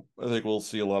 So I think we'll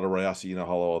see a lot of Rayasi in a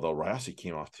hollow, although Rayasi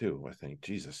came off too, I think.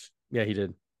 Jesus. Yeah, he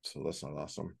did. So that's not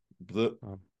awesome. But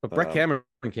Brett Cameron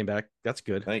came back. That's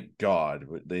good. Thank God.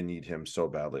 They need him so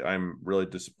badly. I'm really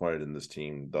disappointed in this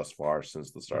team thus far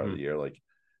since the start of the year. Like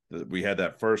we had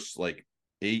that first like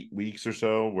 8 weeks or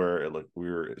so where we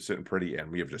were sitting pretty,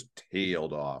 and we have just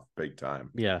tailed off big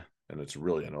time. Yeah, and it's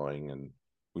really annoying. And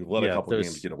we've let a couple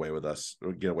games get away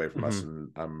from us, and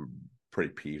I'm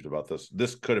pretty peeved about this.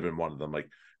 This could have been one of them. Like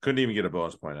couldn't even get a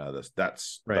bonus point out of this.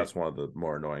 That's one of the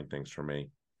more annoying things for me.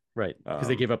 Right, because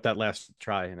they gave up that last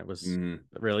try, and it was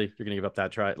really, you're gonna give up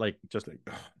that try? Like just like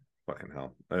fucking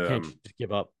hell, can't just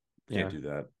give up. Can't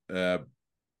do that.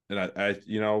 And I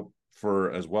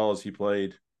for as well as he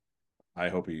played, I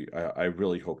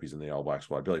really hope he's in the All Black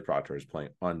squad. Billy Proctor is playing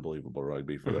unbelievable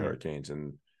rugby for the Hurricanes,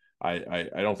 and I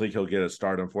don't think he'll get a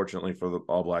start, unfortunately, for the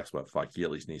All Blacks, but fuck, he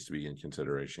at least needs to be in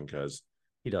consideration because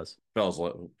he does.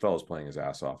 Fella's playing his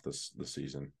ass off this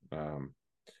season.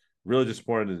 Really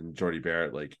disappointed in Jordy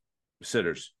Barrett, like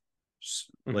sitters.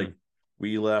 Like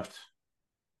we left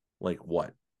like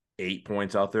what 8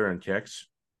 points out there in kicks,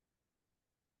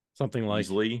 something like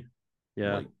easily.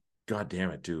 Yeah, like, God damn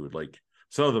it, dude. Like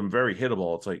some of them very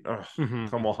hittable. It's like, oh,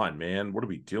 come on, man, what are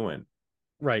we doing?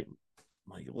 Right.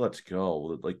 Like, let's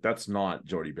go. Like that's not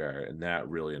Jordy Barrett, and that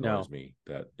really annoys me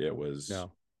that it was.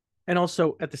 No. And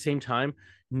also at the same time,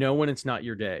 know when it's not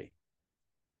your day.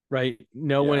 Right.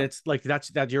 No, when it's like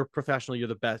that you're professional, you're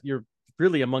the best, you're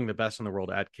really among the best in the world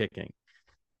at kicking.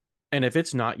 And if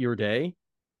it's not your day,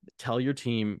 tell your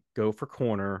team, go for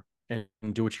corner and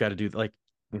do what you got to do. Like,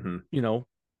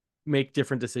 make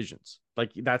different decisions.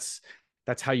 Like that's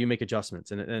how you make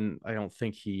adjustments. And I don't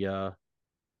think he comes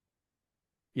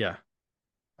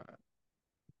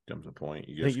a point.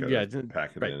 You just gotta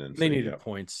pack it in, and they needed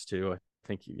points too. I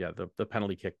think the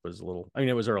penalty kick was a little. I mean,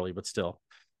 it was early, but still.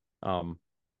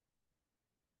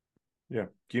 Yeah,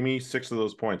 give me 6 of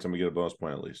those points, and we get a bonus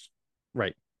point at least.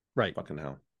 Right. Fucking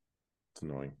hell, it's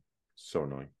annoying. So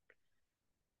annoying.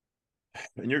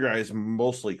 And your guys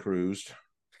mostly cruised.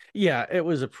 Yeah, it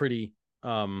was a pretty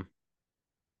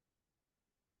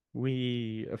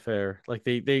wee affair. Like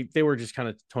they were just kind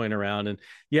of toying around, and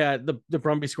the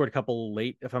Brumbies scored a couple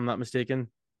late, if I'm not mistaken.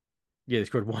 Yeah, they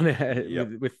scored one ahead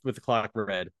with the clock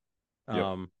red.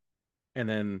 And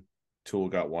then Tool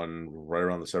got one right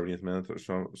around the 70th minute or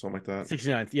something like that.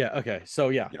 69th. Yeah. Okay.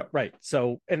 So right.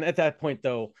 So, and at that point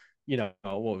though,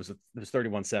 what was it? It was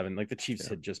 31-7. Like the Chiefs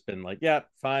had just been like, yeah,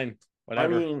 fine,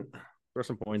 whatever. I mean, throw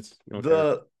some points.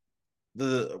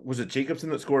 Was it Jacobson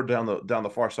that scored down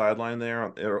the far sideline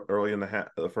there early in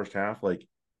the first half? Like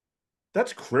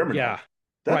that's criminal. Yeah.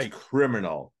 That's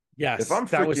criminal. Yes. If I'm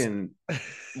freaking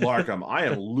Larkham, I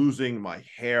am losing my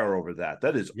hair over that.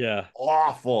 That is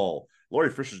awful. Laurie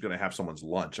Fisher's going to have someone's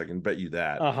lunch. I can bet you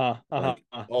that.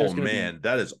 Oh man,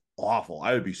 that is awful.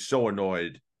 I would be so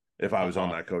annoyed if I was on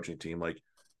that coaching team. Like,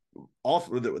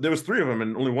 there was 3 of them,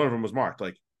 and only one of them was marked.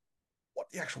 Like, what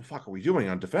the actual fuck are we doing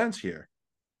on defense here?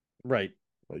 Right.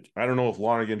 Like, I don't know if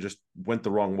Lonergan just went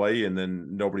the wrong way and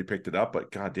then nobody picked it up,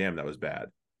 but goddamn, that was bad.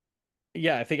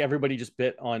 Yeah, I think everybody just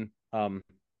bit on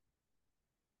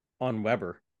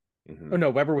Weber. Oh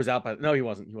no, Weber was out no, he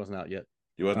wasn't out yet.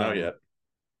 He wasn't out yet.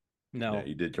 No, yeah,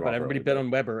 you did come but everybody bet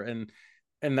on Weber,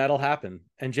 and that'll happen.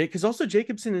 And because also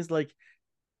Jacobson is like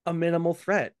a minimal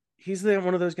threat. He's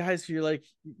one of those guys who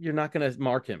you're not going to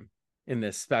mark him in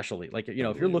this, especially if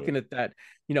you're looking at that,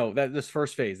 that this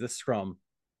first phase, this scrum,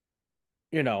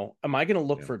 am I going to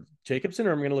look for Jacobson,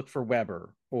 or am I going to look for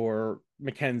Weber or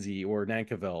McKenzie or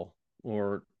Nankivell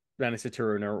or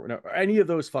Vanisaturu or any of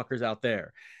those fuckers out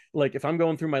there? Like if I'm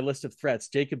going through my list of threats,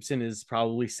 Jacobson is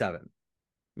probably 7.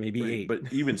 Maybe 8,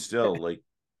 but even still, like,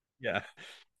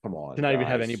 come on, to not even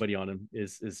have anybody on him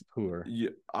is poor.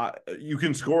 You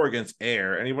can score against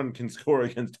air. Anyone can score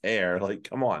against air. Like,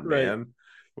 come on, man,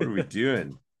 what are we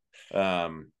doing?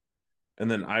 And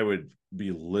then I would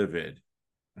be livid.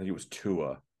 I think it was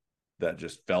Tua that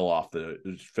just fell off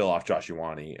Josh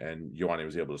Ioane, and Ioane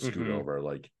was able to scoot over.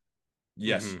 Like,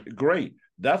 yes, great.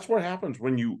 That's what happens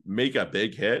when you make a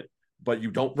big hit, but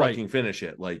you don't fucking finish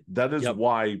it. Like, that is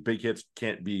why big hits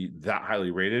can't be that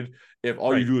highly rated if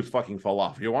all you do is fucking fall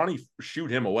off. Ioane shoot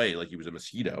him away like he was a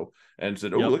mosquito and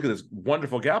said, oh, look at this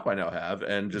wonderful gap I now have,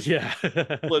 and just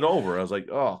split over. I was like,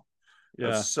 oh,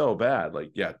 that's so bad.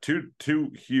 Like,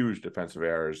 two huge defensive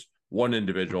errors, one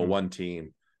individual, one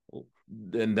team.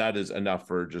 And that is enough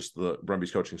for just the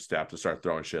Brumbies coaching staff to start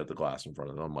throwing shit at the glass in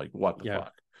front of them. I'm like, what the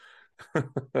fuck?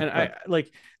 And I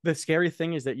like, the scary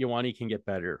thing is that Ioane can get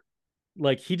better.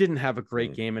 Like, he didn't have a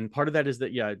great game, and part of that is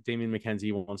that Damian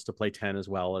McKenzie wants to play 10 as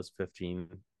well as 15.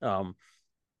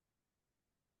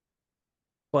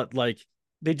 But like,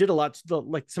 they did a lot to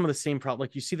like some of the same problem.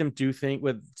 Like you see them do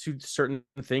certain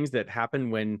things that happen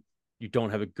when you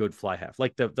don't have a good fly half,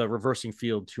 like the reversing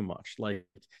field too much. Like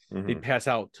they'd pass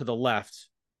out to the left,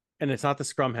 and it's not the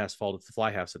scrum half's fault; it's the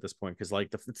fly half's at this point, because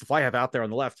like it's the fly half out there on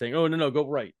the left saying, "Oh no, go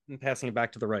right," and passing it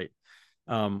back to the right,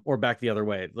 or back the other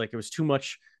way. Like it was too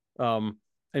much.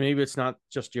 And maybe it's not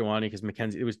just Giovanni, because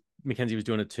Mackenzie was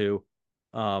doing it too.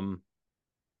 And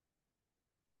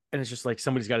it's just like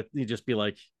somebody's got to just be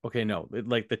like, okay, no,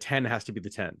 like the 10 has to be the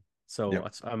 10. So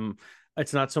yep.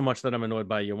 It's not so much that I'm annoyed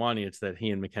by Ioane, it's that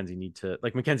he and Mackenzie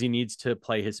Mackenzie needs to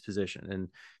play his position.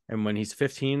 And when he's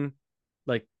 15,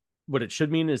 like what it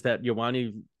should mean is that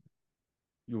Ioane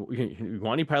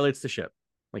pilots the ship.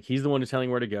 Like he's the one who's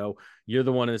telling where to go. You're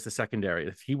the one as the secondary.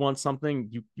 If he wants something,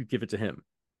 you give it to him.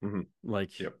 Mm-hmm.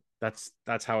 Like yep. That's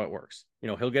how it works.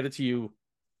 He'll get it to you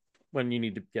when you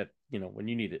need to get, when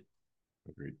you need it.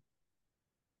 Agreed.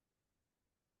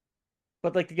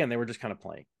 But like again, they were just kind of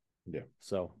playing. Yeah.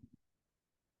 So.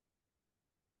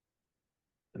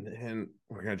 And then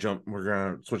we're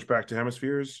gonna switch back to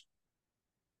hemispheres.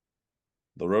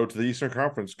 The road to the Eastern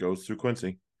Conference goes through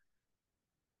Quincy.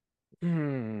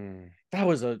 That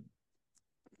was a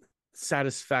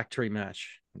satisfactory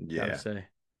match. Yeah. Gotta say.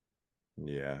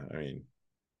 Yeah, I mean,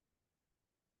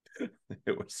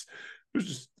 it was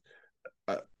just.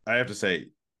 I have to say,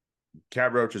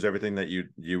 Cat Roach is everything that you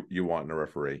want in a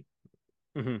referee.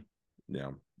 Mm-hmm.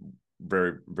 Yeah,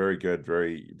 very very good,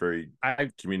 very very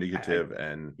communicative,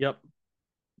 and yep,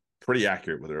 pretty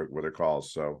accurate with her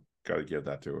calls. So got to give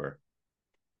that to her.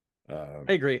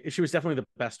 I agree. She was definitely the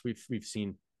best we've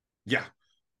seen. Yeah,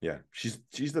 she's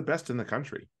the best in the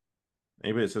country.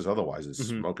 Anybody that says otherwise is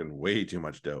smoking way too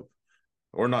much dope,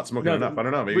 or not smoking enough. I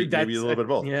don't know. Maybe a little bit of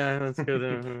both. Yeah, that's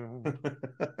good.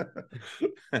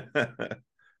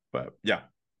 But yeah,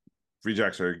 Free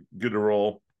Jacks are good to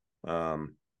roll.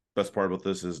 Best part about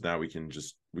this is now we can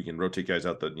rotate guys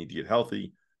out that need to get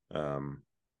healthy.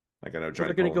 Like I know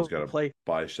Johnny Poland's got a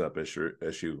bicep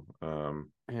issue.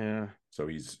 Yeah. So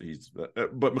he's but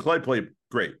McLeod played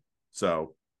great.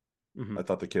 So I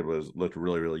thought the kid looked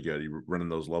really, really good. He running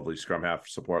those lovely scrum half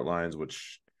support lines,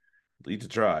 which lead to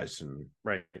tries, and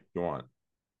go on.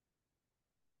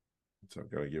 So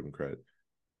gotta give him credit.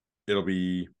 It'll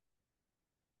be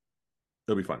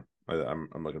fun. I'm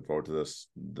looking forward to this.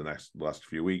 The last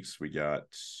few weeks, we got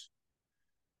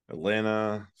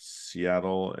Atlanta,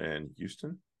 Seattle, and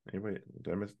Houston. Anybody?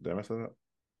 Did I mess that up?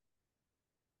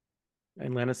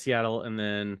 Atlanta, Seattle, and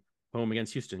then home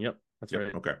against Houston. Yep, that's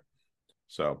right. Okay.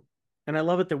 So, and I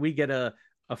love it that we get a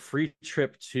free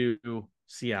trip to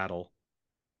Seattle,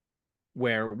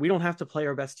 where we don't have to play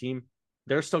our best team.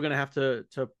 They're still going to have to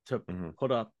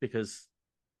put up, because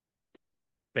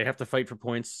they have to fight for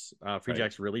points. Free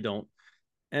Jacks really don't.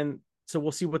 And so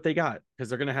we'll see what they got, because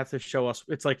they're going to have to show us.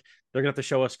 It's like they're going to have to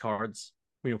show us cards.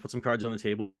 Put some cards on the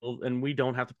table, and we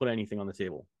don't have to put anything on the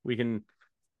table. We can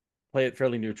play it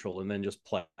fairly neutral and then just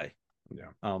play. Yeah.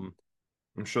 I'm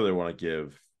sure they want to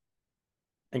give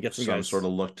and get some sort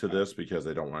of look to this, because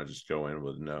they don't want to just go in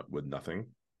with nothing.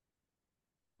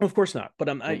 Of course not. But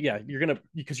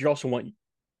because you also want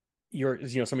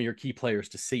some of your key players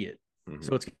to see it.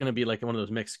 So it's going to be like one of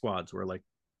those mixed squads where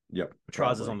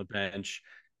Traz is on the bench,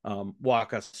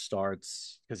 Waka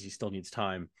starts because he still needs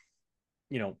time.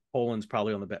 Poland's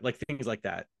probably on the bench, like things like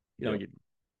that. You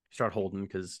start Holden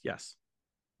because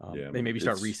they maybe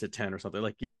start Reese at 10 or something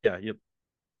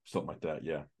something like that.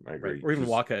 Yeah, I agree. Right. Or even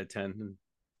Waka at 10.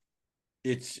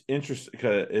 It's interesting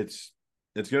because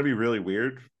it's going to be really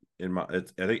weird. I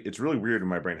think it's really weird in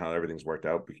my brain how everything's worked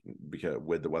out because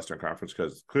with the Western Conference,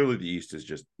 because clearly the East is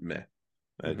just meh.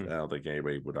 I don't think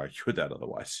anybody would argue with that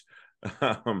otherwise.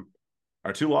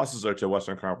 Our two losses are to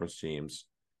Western Conference teams.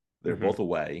 They're both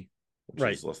away,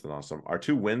 which is less than awesome. Our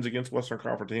two wins against Western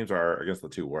Conference teams are against the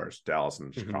two worst, Dallas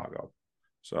and Chicago.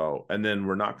 So, and then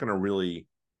we're not going to really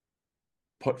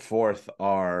put forth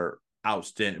our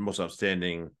most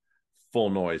outstanding full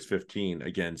noise 15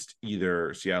 against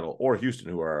either Seattle or Houston,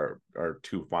 who are our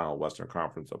two final Western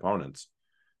Conference opponents.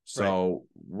 So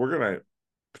we're going to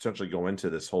potentially go into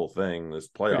this whole thing, this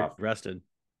playoff rested,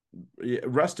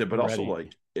 but also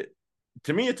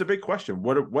to me, it's a big question.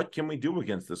 What can we do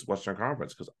against this Western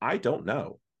Conference? Because I don't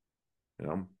know.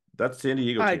 That San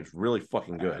Diego team is really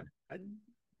fucking good.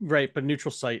 Right, but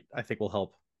neutral site I think will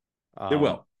help. It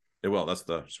will. That's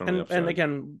the and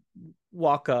again,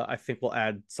 Waka I think will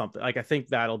add something. Like I think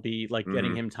that'll be like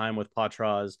getting him time with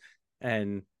Patras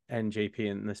and JP,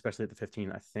 and especially at the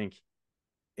 15. I think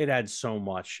it adds so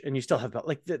much, and you still have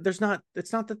it's not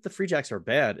that the Free Jacks are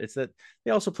bad. It's that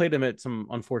they also played him at some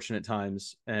unfortunate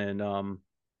times, and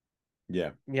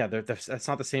yeah, that's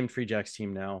not the same Free Jacks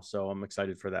team now, so I'm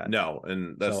excited for that. No,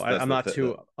 and So I'm not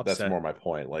too that's upset. more my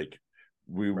point. Like,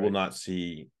 we will Right. not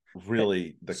see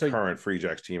really the So current Free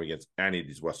Jacks team against any of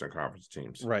these Western Conference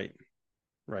teams. right,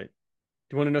 right.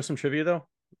 Do you want to know some trivia though?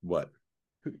 What?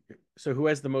 Who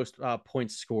has the most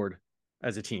points scored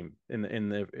as a team in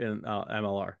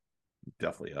MLR?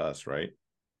 Definitely us, right?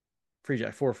 Free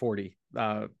Jack 440,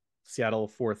 Seattle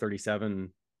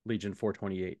 437, Legion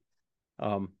 428.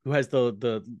 Who has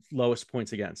the lowest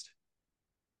points against?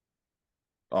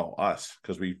 Oh, us,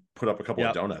 because we put up a couple of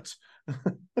Yep. donuts.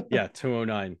 Yeah,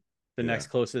 209. The Yeah. next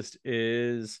closest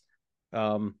is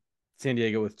San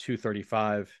Diego with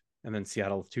 235, and then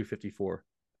Seattle with 254.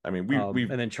 I mean,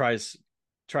 And then tries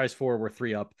for, we're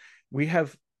 3 up. We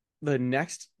have the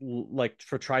next, like,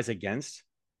 for tries against,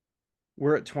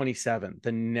 we're at 27.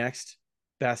 The next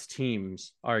best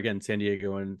teams are, again, San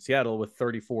Diego and Seattle with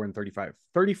 34 and 35.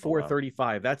 34, wow.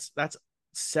 35. That's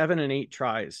 7 and 8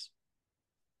 tries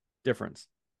difference.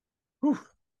 Whew.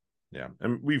 Yeah,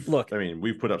 and we've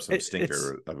put up some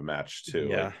stinker of a match too.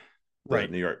 Yeah, like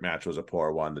the New York match was a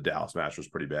poor one. The Dallas match was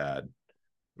pretty bad.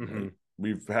 Mm-hmm. Like,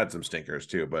 we've had some stinkers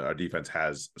too, but our defense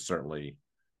has certainly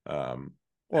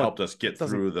helped us get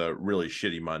through the really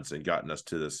shitty months and gotten us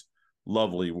to this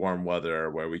lovely warm weather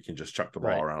where we can just chuck the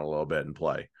ball around a little bit and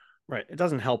play. Right. It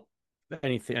doesn't help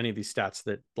any of these stats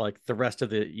that, like, the rest of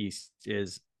the East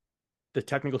is, the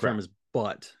technical term is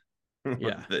butt.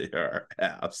 Yeah, they are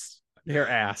ass. They're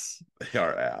ass. They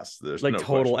are ass. There's like no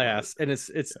total ass, and it's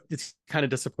kind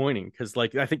of disappointing because,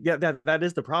 like, I think that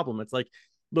is the problem. It's like,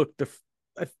 look,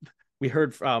 we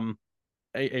heard from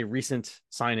a recent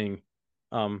signing,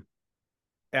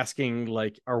 asking,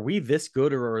 like, are we this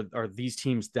good, or are these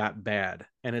teams that bad?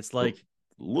 And it's like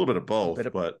a little bit of both,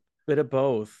 bit of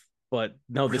both. But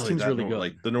no, really, this team's really good.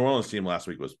 Like, the New Orleans team last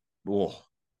week was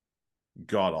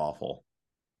god awful.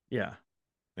 Yeah.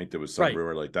 I think there was some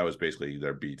rumor like that was basically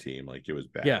their B team. Like, it was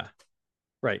bad. Yeah.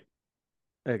 Right.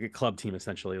 Like a club team,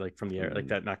 essentially, like, from the air, like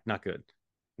that. Not good.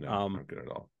 No, not good at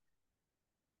all.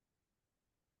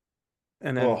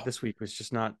 And then this week was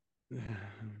just not.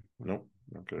 Nope,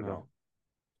 not good at all.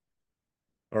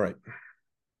 All right. I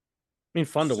mean,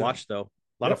 fun to watch though.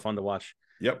 A lot of fun to watch.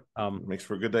 Yep. Makes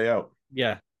for a good day out.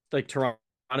 Yeah. Like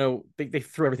Toronto, they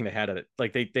threw everything they had at it.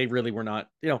 Like, they really were not,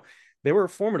 they were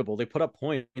formidable. They put up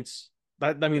points.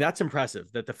 That's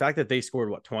impressive. That the fact that they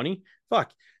scored 20,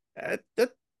 fuck,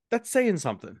 that's saying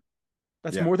something.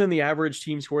 That's more than the average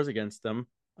team scores against them,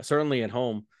 certainly at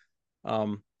home.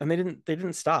 And they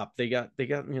didn't stop. They got they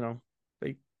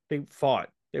fought.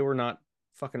 They were not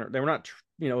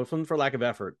it wasn't for lack of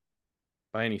effort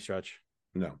by any stretch.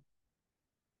 No,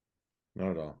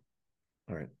 not at all.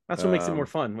 All right. That's what makes it more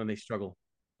fun when they struggle.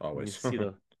 Always. When you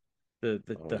see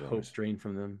the hope drain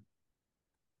from them.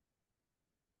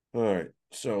 All right.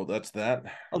 So that's that.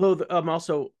 Although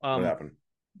also what happened?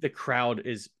 The crowd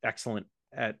is excellent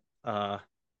at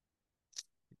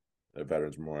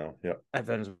Veterans Memorial. Yep. At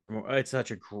Veterans Memorial. It's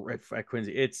such a great at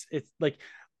Quincy. It's like,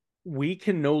 we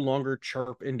can no longer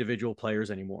chirp individual players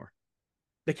anymore.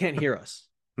 They can't hear us.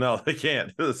 No, they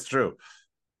can't. That's true.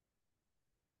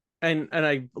 And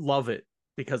I love it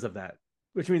because of that.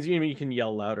 Which means you can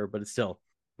yell louder, but it's still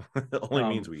it only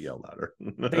means we yell louder.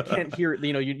 They can't hear.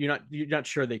 You're not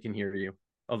sure they can hear you.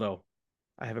 Although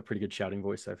I have a pretty good shouting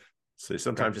voice.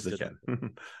 Sometimes they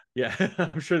can. Yeah,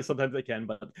 I'm sure sometimes they can,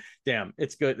 but damn,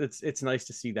 it's good. It's nice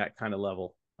to see that kind of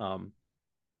level.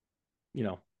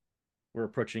 We're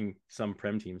approaching some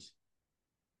Prem teams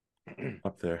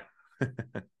up there.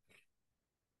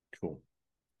 Cool.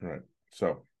 All right.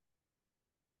 So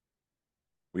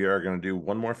we are going to do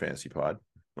one more fantasy pod.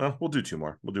 Well, we'll do 2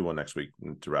 more. We'll do one next week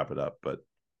to wrap it up. But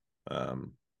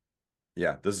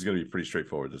yeah, this is going to be pretty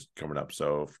straightforward just coming up.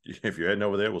 So if you're heading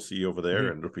over there, we'll see you over there,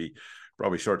 and it'll be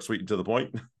probably short, sweet, and to the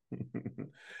point.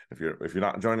 If you're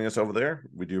not joining us over there,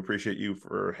 we do appreciate you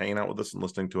for hanging out with us and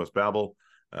listening to us babble.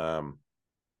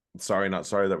 Sorry, not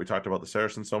sorry that we talked about the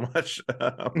Saracens so much.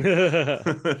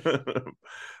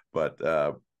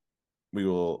 But we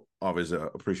will always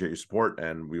appreciate your support,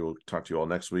 and we will talk to you all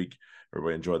next week.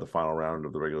 Everybody enjoy the final round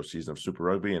of the regular season of Super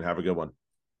Rugby, and have a good one.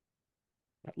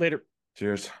 Later.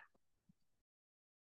 Cheers.